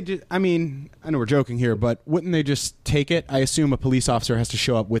wouldn't they just... I mean, I know we're joking here, but wouldn't they just take it? I assume a police officer has to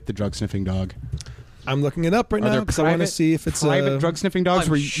show up with the drug-sniffing dog. I'm looking it up right now because I want to see if it's private drug-sniffing dogs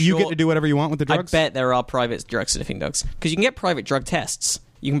I'm where you get to do whatever you want with the drugs? I bet there are private drug-sniffing dogs. Because you can get private drug tests.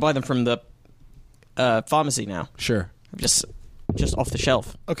 You can buy them from the pharmacy now. Sure. Just off the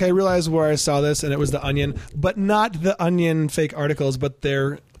shelf. Okay, I realized where I saw this, and it was The Onion. But not The Onion fake articles, but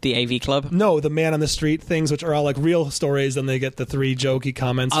they're... The AV Club? No, the Man on the Street things, which are all like real stories, and they get the 3 jokey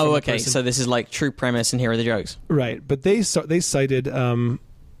comments. Oh, from okay. the person. So this is like true premise, and here are the jokes. Right, but they cited NPR.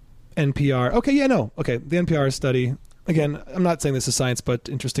 Okay, yeah, no. Okay, the NPR study. Again, I'm not saying this is science, but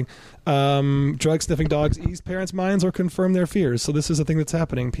interesting. Drug-sniffing dogs ease parents' minds or confirm their fears. So this is a thing that's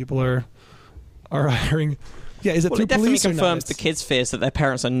happening. People are hiring... Yeah, is it through it definitely police or confirms not? the kids' fears that their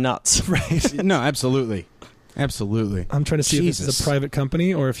parents are nuts. Right. No, absolutely. Absolutely. I'm trying to see if this is a private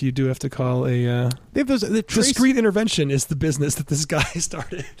company or if you do have to call a... They have those... Discreet Intervention is the business that this guy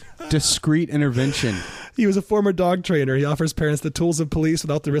started. Discreet Intervention. He was a former dog trainer. He offers parents the tools of police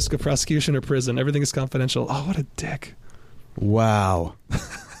without the risk of prosecution or prison. Everything is confidential. Oh, what a dick. Wow.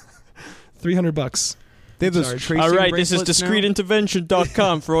 $300. They have those tracing All right, this is bracelets now?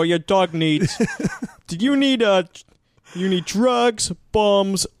 discreetintervention.com for all your dog needs. Do you need drugs,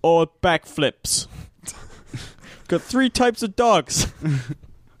 bombs, or backflips? Got 3 types of dogs.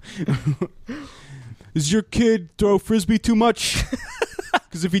 Does your kid throw frisbee too much?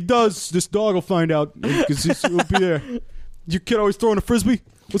 Because if he does, this dog will find out. Because he'll be there. Your kid always throwing a frisbee?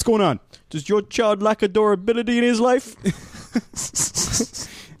 What's going on? Does your child lack adorability in his life?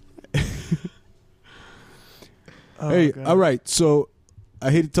 Hey, God. all right. So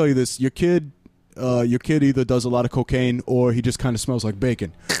I hate to tell you this. Your kid either does a lot of cocaine or he just kind of smells like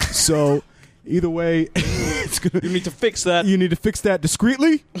bacon. So either way, it's gonna. You need to fix that. You need to fix that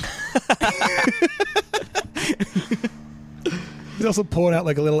discreetly. He's also pulling out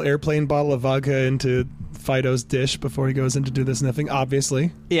like a little airplane bottle of vodka into Fido's dish before he goes in to do the sniffing,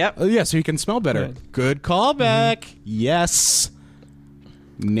 obviously. Yep. Yeah, so he can smell better. Right. Good callback. Yes.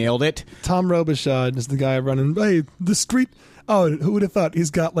 Nailed it. Tom Robichaud is the guy running. Hey, discreet. Oh, who would have thought he's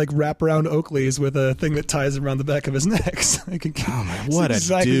got like wraparound Oakleys with a thing that ties around the back of his neck? So what a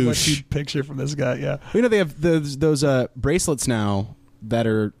exactly what douche. you'd picture from this guy. Yeah. You know, they have those bracelets now that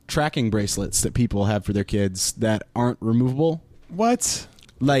are tracking bracelets that people have for their kids that aren't removable. What?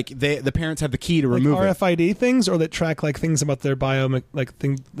 Like the parents have the key to Like remove it. RFID things, or that track like things about their bio, like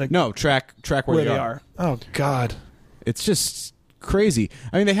thing like No, track where they are. Oh God. It's just crazy.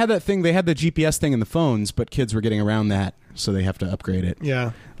 I mean, they had that thing. They had the GPS thing in the phones, but kids were getting around that, so they have to upgrade it.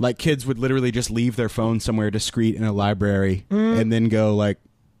 Yeah. Like kids would literally just leave their phone somewhere discreet in a library and then go like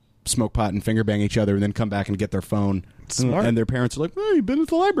smoke pot and finger bang each other and then come back and get their phone. Smart. And their parents are like, "Hey, you've been at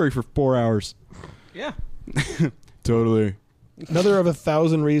the library for 4 hours." Yeah. Totally. Another of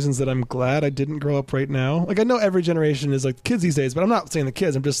 1,000 reasons that I'm glad I didn't grow up right now. Like I know every generation is like kids these days, but I'm not saying the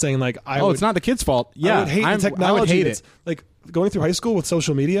kids. I'm just saying like It's not the kids' fault. Yeah, I would hate the technology. I would hate that's, it. Like going through high school with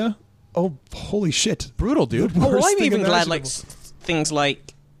social media. Oh, holy shit! Brutal, dude. The Oh, well, worst I'm thing even glad like imaginable. things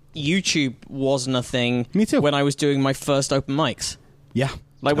like YouTube wasn't a thing. Me too. When I was doing my first open mics. Yeah.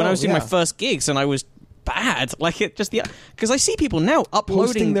 Like when I was doing my yeah. first gigs and I was bad. Like it just because I see people now uploading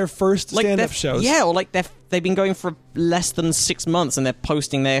posting their first like stand-up they're- shows. Yeah, or like they've been going for less than 6 months and they're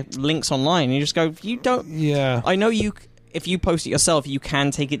posting their links online. And you just go, you don't. Yeah. I know you. If you post it yourself, you can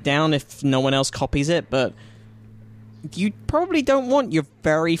take it down if no one else copies it, but you probably don't want your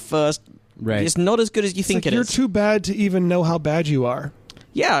very first. Right. It's not as good as you It's think like it you're is. too bad to even know how bad you are.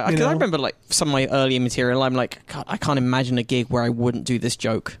 Yeah, You because I know? remember like some of my earlier material. I'm like, God, I can't imagine a gig where I wouldn't do this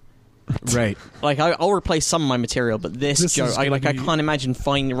joke. Right. Like I'll replace some of my material, but this This joke, is I gonna be- can't imagine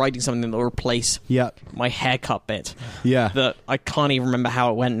writing something that will replace Yeah. my haircut bit. Yeah. That I can't even remember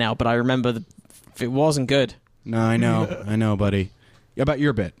how it went now, but I remember if it wasn't good. No, I know. I know, buddy. About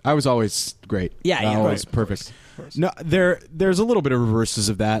your bit. I was always great. Yeah, yeah, always right, perfect. No, there's a little bit of reverses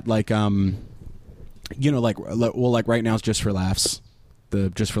of that, like like right now it's Just for Laughs,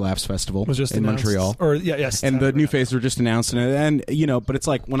 the Just for Laughs festival Was just in announced. Montreal, Or yes. and the new phase were just announced, and but it's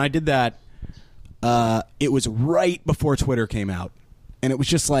like when I did that, it was right before Twitter came out, and it was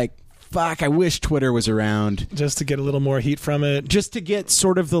just like, fuck, I wish Twitter was around. just to get a little more heat from it. Just to get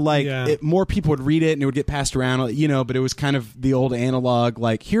sort of the Yeah. more people would read it and it would get passed around, but it was kind of the old analog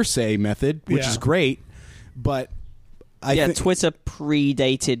like hearsay method, which Yeah. is great, but I think Twitter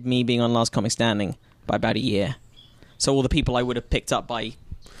predated me being on Last Comic Standing by about a year. So all the people I would have picked up by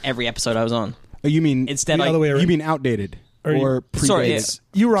every episode I was on. you mean Instead, The other way around. you mean outdated Or predates? Sorry,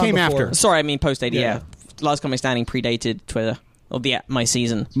 You were on came before. after. Sorry, I mean post-AD, Yeah. yeah. Last Comic Standing predated Twitter. of my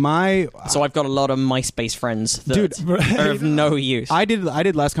season. My So I've got a lot of MySpace friends that Dude, are of no use. I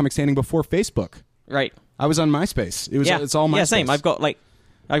did Last Comic Standing before Facebook. Right. I was on MySpace. It's all MySpace. Yeah, same. I've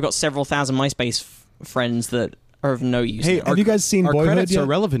got several thousand MySpace friends that are of no use. Hey, now. Have you guys seen our Boyhood credits yet? are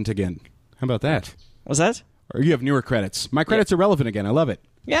relevant again. How about that? Was that? Or you have newer credits. My credits are relevant again. I love it.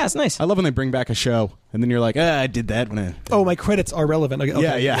 Yeah, it's nice. I love when they bring back a show, and then you're like, I did that when I... Oh, my credits are relevant.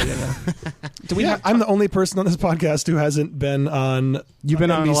 Okay. Yeah. Do we have? I'm the only person on this podcast who hasn't been on. You've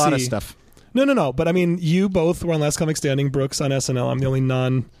been on a lot of NBC. stuff. No. But I mean, you both were on Last Comic Standing. Brooks on SNL. I'm the only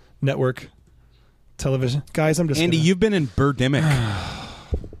non-network television guys. I'm just Andy, gonna- you've been in Birdemic.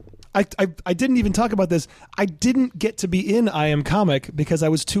 I didn't even talk about this. I didn't get to be in I Am Comic because I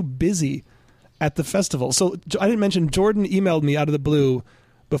was too busy at the festival. So I didn't mention Jordan emailed me out of the blue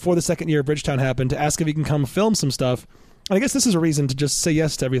before the second year of Bridgetown happened to ask if he can come film some stuff. And I guess this is a reason to just say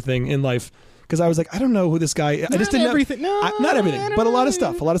yes to everything in life because I was like, I don't know who this guy. I just didn't everything. know, No, not everything, but a lot of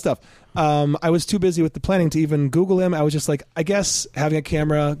stuff. I was too busy with the planning to even Google him. I was just like, I guess having a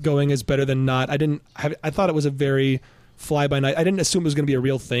camera going is better than not. I thought it was a very fly by night. I didn't assume it was going to be a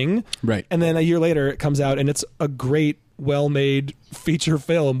real thing. Right. And then a year later it comes out and it's a great, well-made feature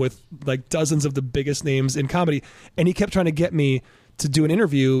film with like dozens of the biggest names in comedy. And he kept trying to get me to do an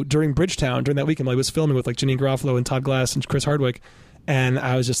interview during Bridgetown during that weekend while I was filming with like Janine Garofalo and Todd Glass and Chris Hardwick. And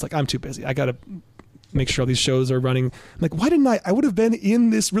I was just like, I'm too busy. I got to make sure all these shows are running. I'm like, why didn't I would have been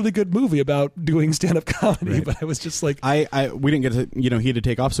in this really good movie about doing stand-up comedy, Right. but I was just like, we didn't get to, he had to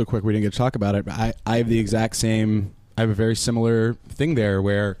take off so quick we didn't get to talk about it, but I have the exact same, I have a very similar thing there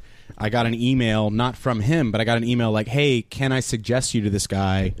where I got an email, not from him, but I got an email like, hey, can I suggest you to this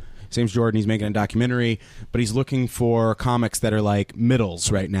guy? His name's Jordan, he's making a documentary, but he's looking for comics that are like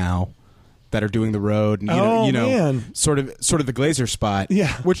middles right now that are doing the road and man. sort of the Glazer spot.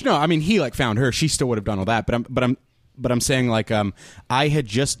 Yeah. Which no, I mean he like found her. She still would have done all that, but I'm saying like I had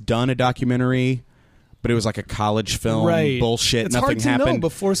just done a documentary, but it was like a college film bullshit. It's Nothing hard to happened know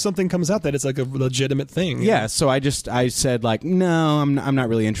before something comes out that it's like a legitimate thing. Yeah, so I said like, no, I'm not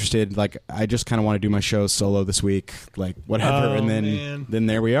really interested. Like, I just kind of want to do my show solo this week, like whatever. Oh, and man. then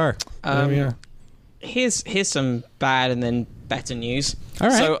there we are. There we are. Here's some bad and then better news. All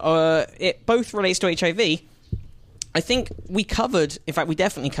right. So it both relates to HIV. I think we covered, in fact, we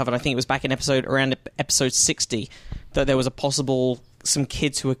definitely covered, I think it was back in around episode 60, that there was a possible, some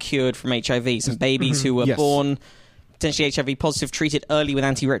kids who were cured from HIV, some babies who were Yes. born potentially HIV positive, treated early with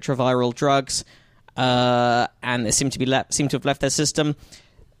antiretroviral drugs, and they seem to have left their system.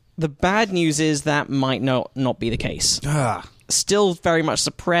 The bad news is that might not be the case. Still very much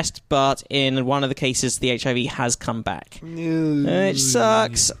suppressed, but in one of the cases, the HIV has come back. It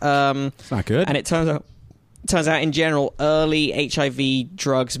sucks. It's not good. And it turns out, in general, early HIV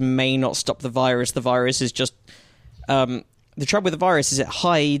drugs may not stop the virus. The virus is just... the trouble with the virus is it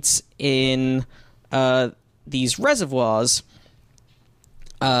hides in these reservoirs,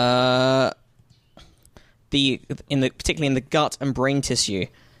 particularly in the gut and brain tissue.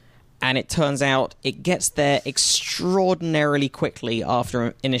 And it turns out it gets there extraordinarily quickly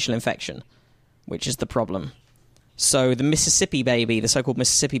after initial infection, which is the problem. So the Mississippi baby, the so-called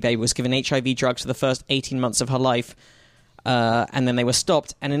Mississippi baby, was given HIV drugs for the first 18 months of her life, and then they were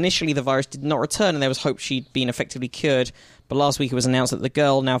stopped. And initially the virus did not return, and there was hope she'd been effectively cured. But last week it was announced that the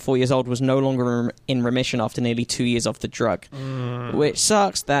girl, now 4 years old, was no longer in remission after nearly 2 years off the drug. Which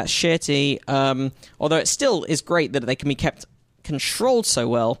sucks. That's shitty. Although it still is great that they can be kept controlled so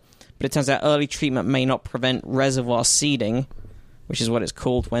well. But it turns out early treatment may not prevent reservoir seeding, which is what it's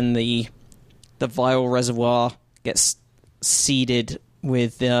called when the viral reservoir gets seeded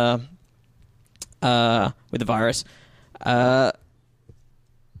with the virus.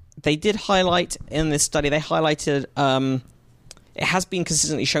 They did highlight in this study. They highlighted it has been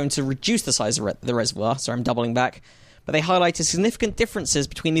consistently shown to reduce the size of the reservoir. Sorry, I'm doubling back. But they highlighted significant differences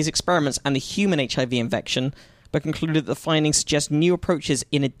between these experiments and the human HIV infection, but concluded that the findings suggest new approaches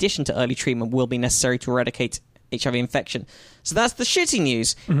in addition to early treatment will be necessary to eradicate HIV infection. So that's the shitty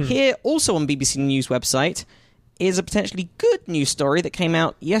news. Here, also on BBC News website, is a potentially good news story that came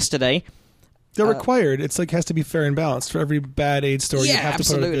out yesterday. They're required. It's like has to be fair and balanced. For every bad AIDS story, you Yeah, have to put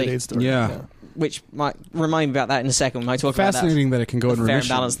out a absolutely. good AIDS story. Yeah. Which might remind me about that in a second. We might talk about that. Fascinating that it can go in The fair and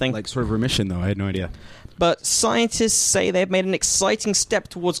remission. balanced thing. Like sort of remission, though. I had no idea. But scientists say they've made an exciting step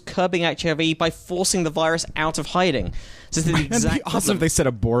towards curbing HIV by forcing the virus out of hiding. So this is the It'd exact be awesome problem. if they said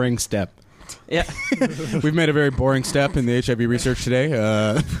a boring step. Yeah. We've made a very boring step in the HIV research today.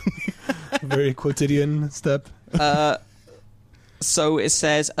 Very quotidian step. So it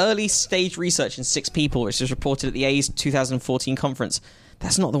says early stage research in 6 people, which was reported at the AIDS 2014 conference.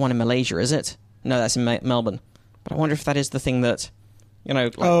 That's not the one in Malaysia, is it? No, that's in Melbourne. But I wonder if that is the thing that,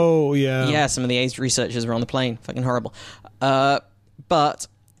 like, Oh, yeah. yeah, some of the AIDS researchers were on the plane. Fucking horrible. But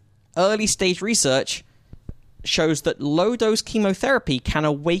early stage research shows that low-dose chemotherapy can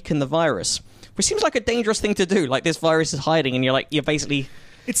awaken the virus, which seems like a dangerous thing to do. Like, this virus is hiding, and you're basically...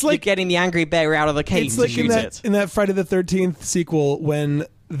 It's like you're getting the angry bear out of the cave it's to like shoot it. in that Friday the 13th sequel when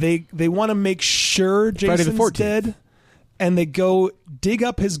they want to make sure Friday the Jason's 14th. dead, and they go dig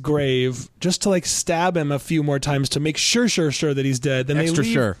up his grave just to like stab him a few more times to make sure that he's dead. Then Extra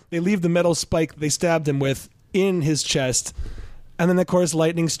sure. They leave the metal spike they stabbed him with in his chest, and then of course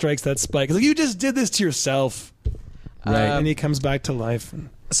lightning strikes that spike. It's like, you just did this to yourself, Right. and he comes back to life.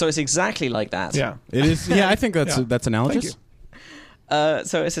 So it's exactly like that. Yeah. It is. Yeah, I think that's Yeah. that's analogous. Thank you.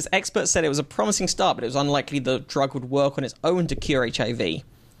 So it says, experts said it was a promising start, but it was unlikely the drug would work on its own to cure HIV.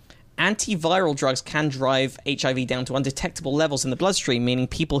 Antiviral drugs can drive HIV down to undetectable levels in the bloodstream, meaning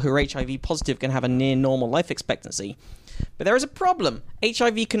people who are HIV positive can have a near normal life expectancy. But there is a problem.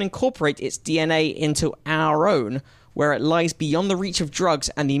 HIV can incorporate its DNA into our own, where it lies beyond the reach of drugs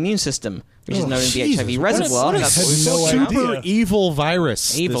and the immune system, which is known as the Jesus, HIV what a- reservoir. what a That's what we no found out. Super idea. evil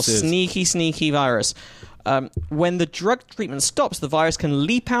virus. Evil, this is. sneaky virus. When the drug treatment stops, the virus can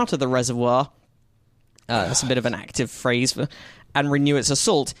leap out of the reservoir. That's a bit of an active phrase. And renew its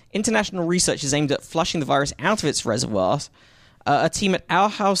assault. International research is aimed at flushing the virus out of its reservoirs. A team at Our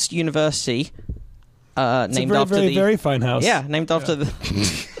House University, It's named a very, after very, the very fine house. yeah, named after the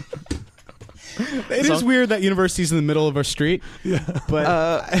It is weird that university's in the middle of our street. Yeah,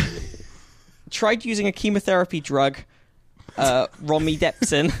 but tried using a chemotherapy drug,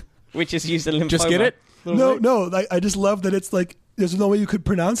 romidepsin, which is used in lymphoma. just get it. No. I just love that it's like there's no way you could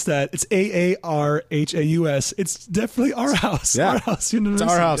pronounce that. It's AARHAUS. It's definitely Our House. Yeah. Our House University.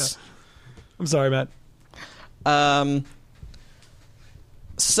 It's our house. Yeah. I'm sorry, Matt.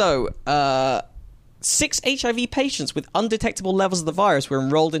 So, 6 HIV patients with undetectable levels of the virus were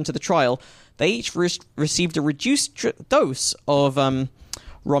enrolled into the trial. They each received a reduced dose of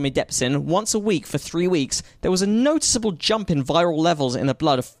romidepsin once a week for 3 weeks. There was a noticeable jump in viral levels in the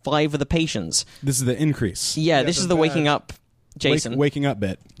blood of 5 of the patients. This is the increase. Yeah, this is the waking up, Jason. Waking up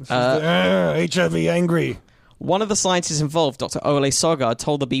bit. HIV angry. One of the scientists involved, Dr. Ole Sogard,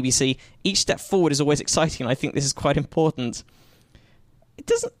 told the BBC, "Each step forward is always exciting, and I think this is quite important." It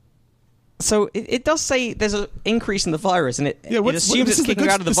doesn't... So it does say there's an increase in the virus, and it assumes it's kicking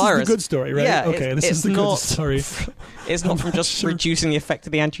out of the virus. This is the good story, right? Yeah, okay, this is the good story. It's not from just reducing the effect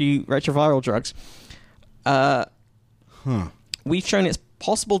of the antiretroviral drugs. We've shown it's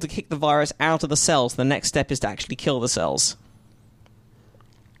possible to kick the virus out of the cells. The next step is to actually kill the cells.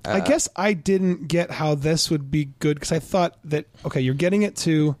 I guess I didn't get how this would be good because I thought that, okay, you're getting it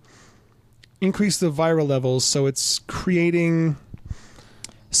to increase the viral levels, so it's creating...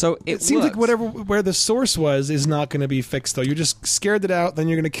 So It seems like works. where the source was is not going to be fixed, though. You just scared it out, then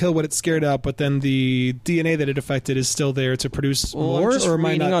you're going to kill what it scared out, but then the DNA that it affected is still there to produce Well, more? I'm just or am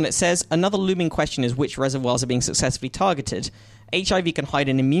I reading not? on. It says, another looming question is which reservoirs are being successfully targeted. HIV can hide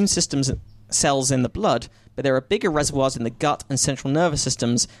in immune systems cells in the blood, but there are bigger reservoirs in the gut and central nervous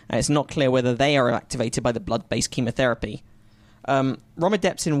systems, and it's not clear whether they are activated by the blood-based chemotherapy.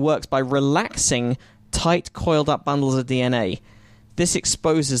 Romidepsin works by relaxing tight, coiled-up bundles of DNA. This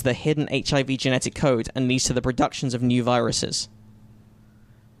exposes the hidden HIV genetic code and leads to the productions of new viruses.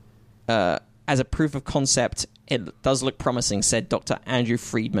 As a proof of concept, it does look promising, said Dr. Andrew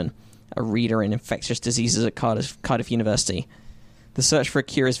Friedman, a reader in infectious diseases at Cardiff University. The search for a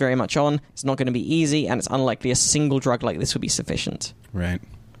cure is very much on. It's not going to be easy, and it's unlikely a single drug like this would be sufficient. Right.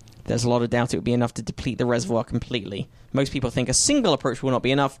 There's a lot of doubt it would be enough to deplete the reservoir completely. Most people think a single approach will not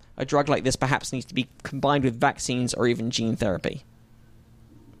be enough. A drug like this perhaps needs to be combined with vaccines or even gene therapy.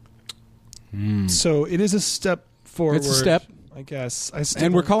 So it is a step forward. It's a step. I guess.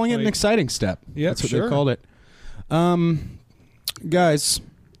 And we're calling it an exciting step. Yeah, That's what sure. they called it. Guys,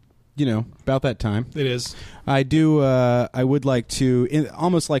 about that time. It is. I would like to,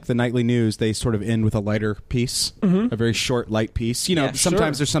 almost like the nightly news, they sort of end with a lighter piece, a very short, light piece. Yeah,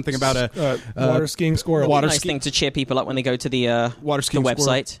 sometimes sure. there's something about a Water skiing squirrel. water Nice ski- thing to cheer people up when they go to the water the skiing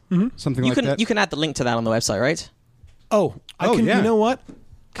website. something You like can that. you can add the link to that on the website, right? Oh, I Oh, can. yeah. You know what?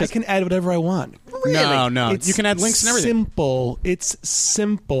 I can add whatever I want. No, It's you can add links and everything. Simple. It's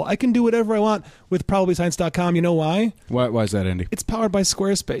simple. I can do whatever I want with probablyscience.com. You know why? Why is that, Andy? It's powered by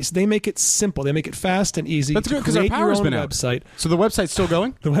Squarespace. They make it simple. They make it fast and easy. That's to good because our create your power's own been out. website. So the website's still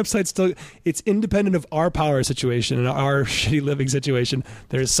going? The website's still, it's independent of our power situation and our shitty living situation.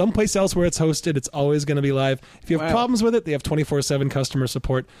 There's someplace else where it's hosted. It's always going to be live. If you have Wow. problems with it, they have 24/7 customer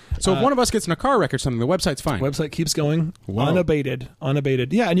support. So if one of us gets in a car wreck or something, the website's fine. Website keeps going Whoa. unabated.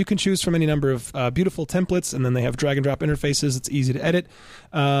 Yeah, Yeah, and you can choose from any number of beautiful templates, and then they have drag and drop interfaces. It's easy to edit.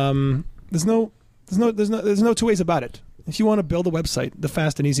 There's no two ways about it. If you want to build a website the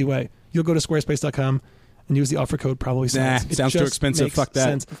fast and easy way, you'll go to squarespace.com and use the offer code probably science. Nah, sounds too expensive. Fuck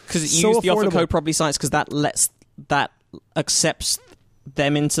that. Because you use the offer code probably science because that accepts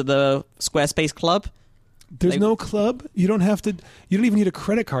them into the Squarespace club. There's no club. You don't even need a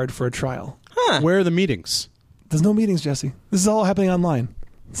credit card for a trial. Where are the meetings? There's no meetings, Jesse. This is all happening online.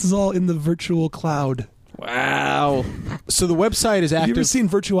 This is all in the virtual cloud. Wow. So the website is Have active. you ever seen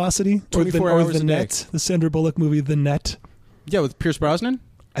Virtuosity? 24 or hours The a day. Net? The Sandra Bullock movie, The Net? Yeah, with Pierce Brosnan?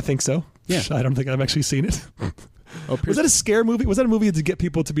 I think so. Yeah. I don't think I've actually seen it. Oh, Was that a scare movie? Was that a movie to get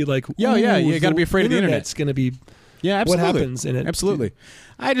people to be like, Yeah, yeah, "Ooh, you gotta be afraid of the internet." It's going to be... Yeah, absolutely. What happens in it? Absolutely.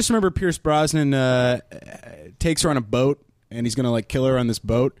 I just remember Pierce Brosnan takes her on a boat, and he's going to kill her on this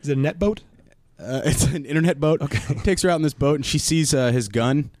boat. Is it a net boat? It's an internet boat. Okay. Takes her out in this boat, and she sees his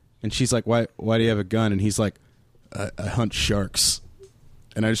gun, and she's like, "Why do you have a gun?" And he's like, "I hunt sharks."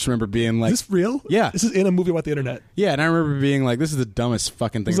 And I just remember being like, Is this real? Yeah. This is in a movie about the internet. yeah, and I remember being like, "This is the dumbest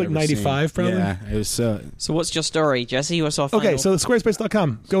fucking thing." It was I've like ever 95 seen. probably? Yeah, it was. So what's your story, Jesse? What's our final? Okay, so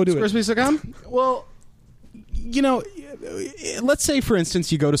squarespace.com. Go do it. Squarespace.com? Well, let's say, for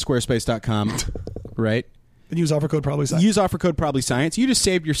instance, you go to squarespace.com, right? And use offer code probably science. Use offer code probably science. You just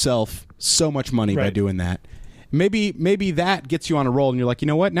saved yourself so much money by Right. doing that. Maybe that gets you on a roll, and you're like, you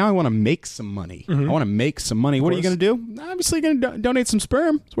know what? Now I want to make some money. I want to make some money. What are you course. going to do? Obviously, you're going to donate some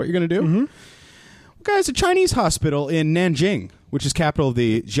sperm. That's what you're going to do. Well, guys, a Chinese hospital in Nanjing, which is capital of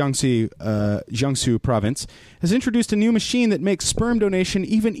the Jiangsu province, has introduced a new machine that makes sperm donation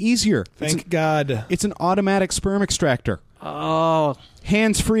even easier. Thank God. It's an automatic sperm extractor. Oh,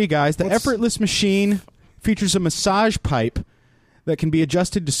 Hands-free, guys. The What's- effortless machine features a massage pipe that can be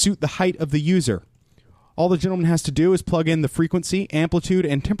adjusted to suit the height of the user. All the gentleman has to do is plug in the frequency, amplitude,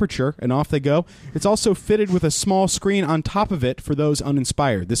 and temperature, and off they go. It's also fitted with a small screen on top of it for those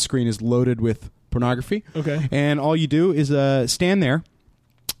uninspired. This screen is loaded with pornography. Okay. And all you do is stand there.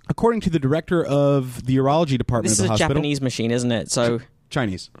 According to the director of the urology department this of is the a hospital... Japanese machine, isn't it? So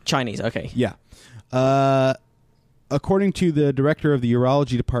Chinese. Chinese. Okay. Yeah. According to the director of the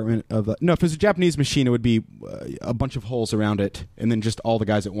urology department of no, if it was a Japanese machine, it would be a bunch of holes around it, and then just all the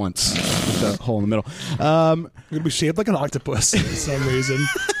guys at once, with a hole in the middle. It's going to be shaped like an octopus for some reason.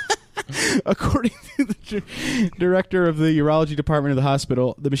 According to the director of the urology department of the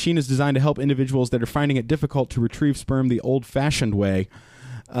hospital, the machine is designed to help individuals that are finding it difficult to retrieve sperm the old-fashioned way.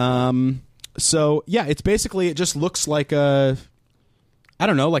 So yeah, it's basically, it just looks like a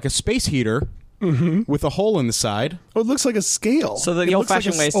space heater. With a hole in the side. Oh, it looks like a scale. So the It looks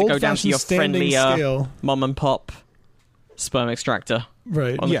old-fashioned way is to go down to your old-fashioned standing friendly scale. mom and pop sperm extractor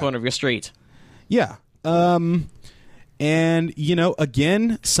Right. on the Yeah. corner of your street. Yeah. And,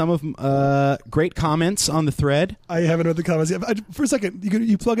 again, some of great comments on the thread. I haven't read the comments yet. For a second,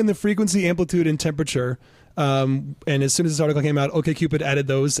 you plug in the frequency, amplitude, and temperature. And as soon as this article came out, OkCupid added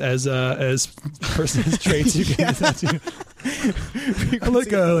those as personal traits you can do that to. I'm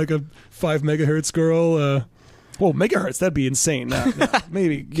like a 5 megahertz girl. Well, megahertz, that'd be insane. No,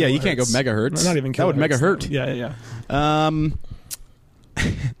 maybe. Yeah, you can't go kilohertz. megahertz. Not even That would kilohertz, mega hurt. though. Yeah.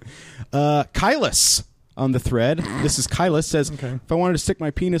 Kylus on the thread. This is Kylus says, Okay. if I wanted to stick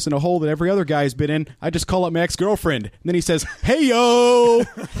my penis in a hole that every other guy's been in, I just call up my ex-girlfriend. And then he says, hey, yo!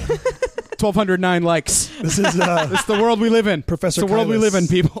 1,209 likes. This is It's the world we live in. Professor It's the world we Kylus. live in,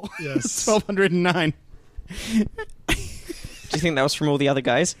 people. Yes. 1,209. Do you think that was from all the other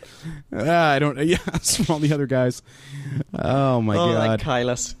guys? I don't. Yeah, it's from all the other guys. Oh my That god,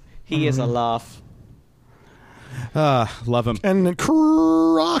 Kylus. He is a laugh. love him. And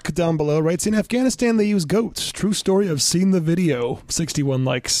Croc down below writes, in Afghanistan they use goats. True story. I've seen the video. 61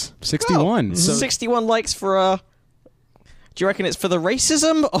 likes. 61. So 61 likes for do you reckon it's for the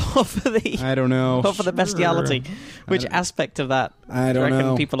racism or for the I don't know. or for the bestiality? Which aspect of that I do you don't reckon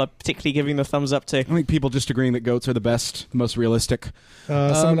know. people are particularly giving the thumbs up to? I think people just agreeing that goats are the best, the most realistic.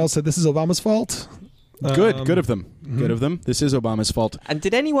 Someone else said this is Obama's fault. Good of them. Good of them. This is Obama's fault. And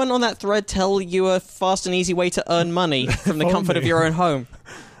did anyone on that thread tell you a fast and easy way to earn money from the comfort of Only. your own home?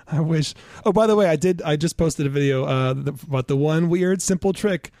 I wish. Oh, by the way, I just posted a video about the one weird, simple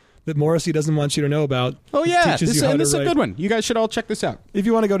trick that Morrissey doesn't want you to know about. Oh yeah, Teaches this you how to is a write. good one. You guys should all check this out. If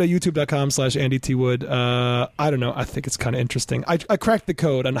you want to go to youtube.com/AndyTwood, I don't know. I think it's kind of interesting. I cracked the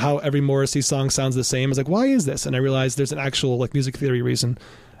code on how every Morrissey song sounds the same. I was like, why is this? And I realized there's an actual music theory reason.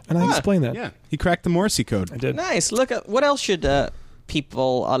 And I explained that. Yeah, he cracked the Morrissey code. I did. Nice. Look at what else should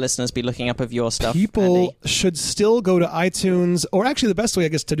people, our listeners, be looking up of your stuff? People Andy? should still go to iTunes, or actually the best way, I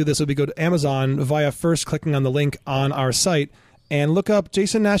guess, to do this would be go to Amazon via first clicking on the link on our site And look up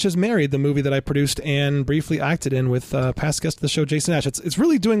Jason Nash is Married, the movie that I produced and briefly acted in with past guest of the show, Jason Nash. It's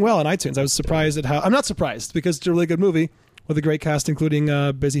really doing well on iTunes. I was surprised at how... I'm not surprised, because it's a really good movie with a great cast, including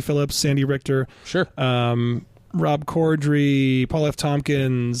Busy Phillips, Sandy Richter, Sure. Rob Corddry, Paul F.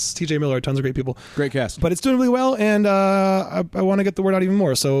 Tompkins, TJ Miller, tons of great people. Great cast. But it's doing really well, and I want to get the word out even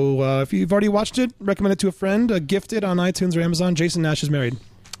more. So if you've already watched it, recommend it to a friend, gift it on iTunes or Amazon. Jason Nash is Married.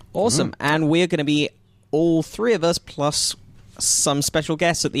 Awesome. And we're going to be, all three of us, plus some special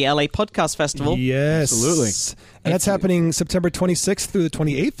guests at the LA Podcast Festival. Yes. Absolutely. And that's happening September 26th through the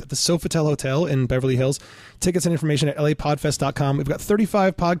 28th at the Sofitel Hotel in Beverly Hills. Tickets and information at lapodfest.com. We've got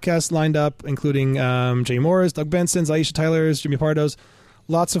 35 podcasts lined up, including Jay Morris, Doug Benson's, Aisha Tyler's, Jimmy Pardo's.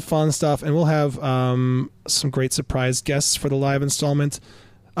 Lots of fun stuff. And we'll have some great surprise guests for the live installment.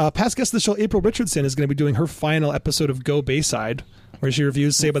 Past guest of the show, April Richardson, is going to be doing her final episode of Go Bayside, where she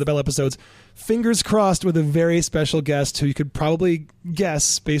reviews Saved by the Bell episodes. Fingers crossed with a very special guest who you could probably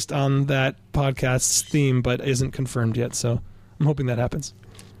guess based on that podcast's theme, but isn't confirmed yet. So I'm hoping that happens.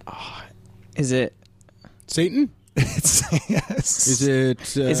 Is it Satan? Yes.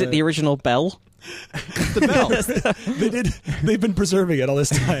 Is it the original Bell? the bell? They've been preserving it all this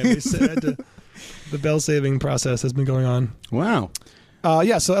time. The bell saving process has been going on. Wow. So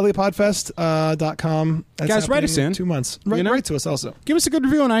LAPodfest.com. Guys, write us in. 2 months. Write to us also. Give us a good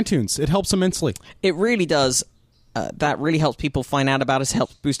review on iTunes. It helps immensely. It really does. That really helps people find out about us,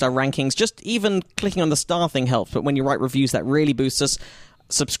 helps boost our rankings. Just even clicking on the star thing helps, but when you write reviews, that really boosts us.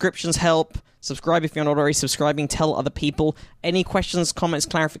 Subscriptions help. Subscribe if you're not already subscribing. Tell other people. Any questions, comments,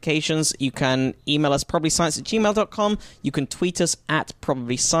 clarifications, you can email us probablyscience@gmail.com. You can tweet us at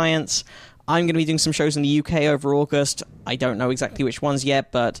probablyscience. I'm going to be doing some shows in the UK over August. I don't know exactly which ones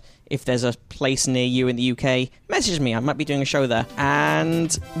yet, but if there's a place near you in the UK, message me. I might be doing a show there.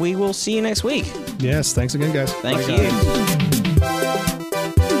 And we will see you next week. Yes, thanks again, guys. Thank you.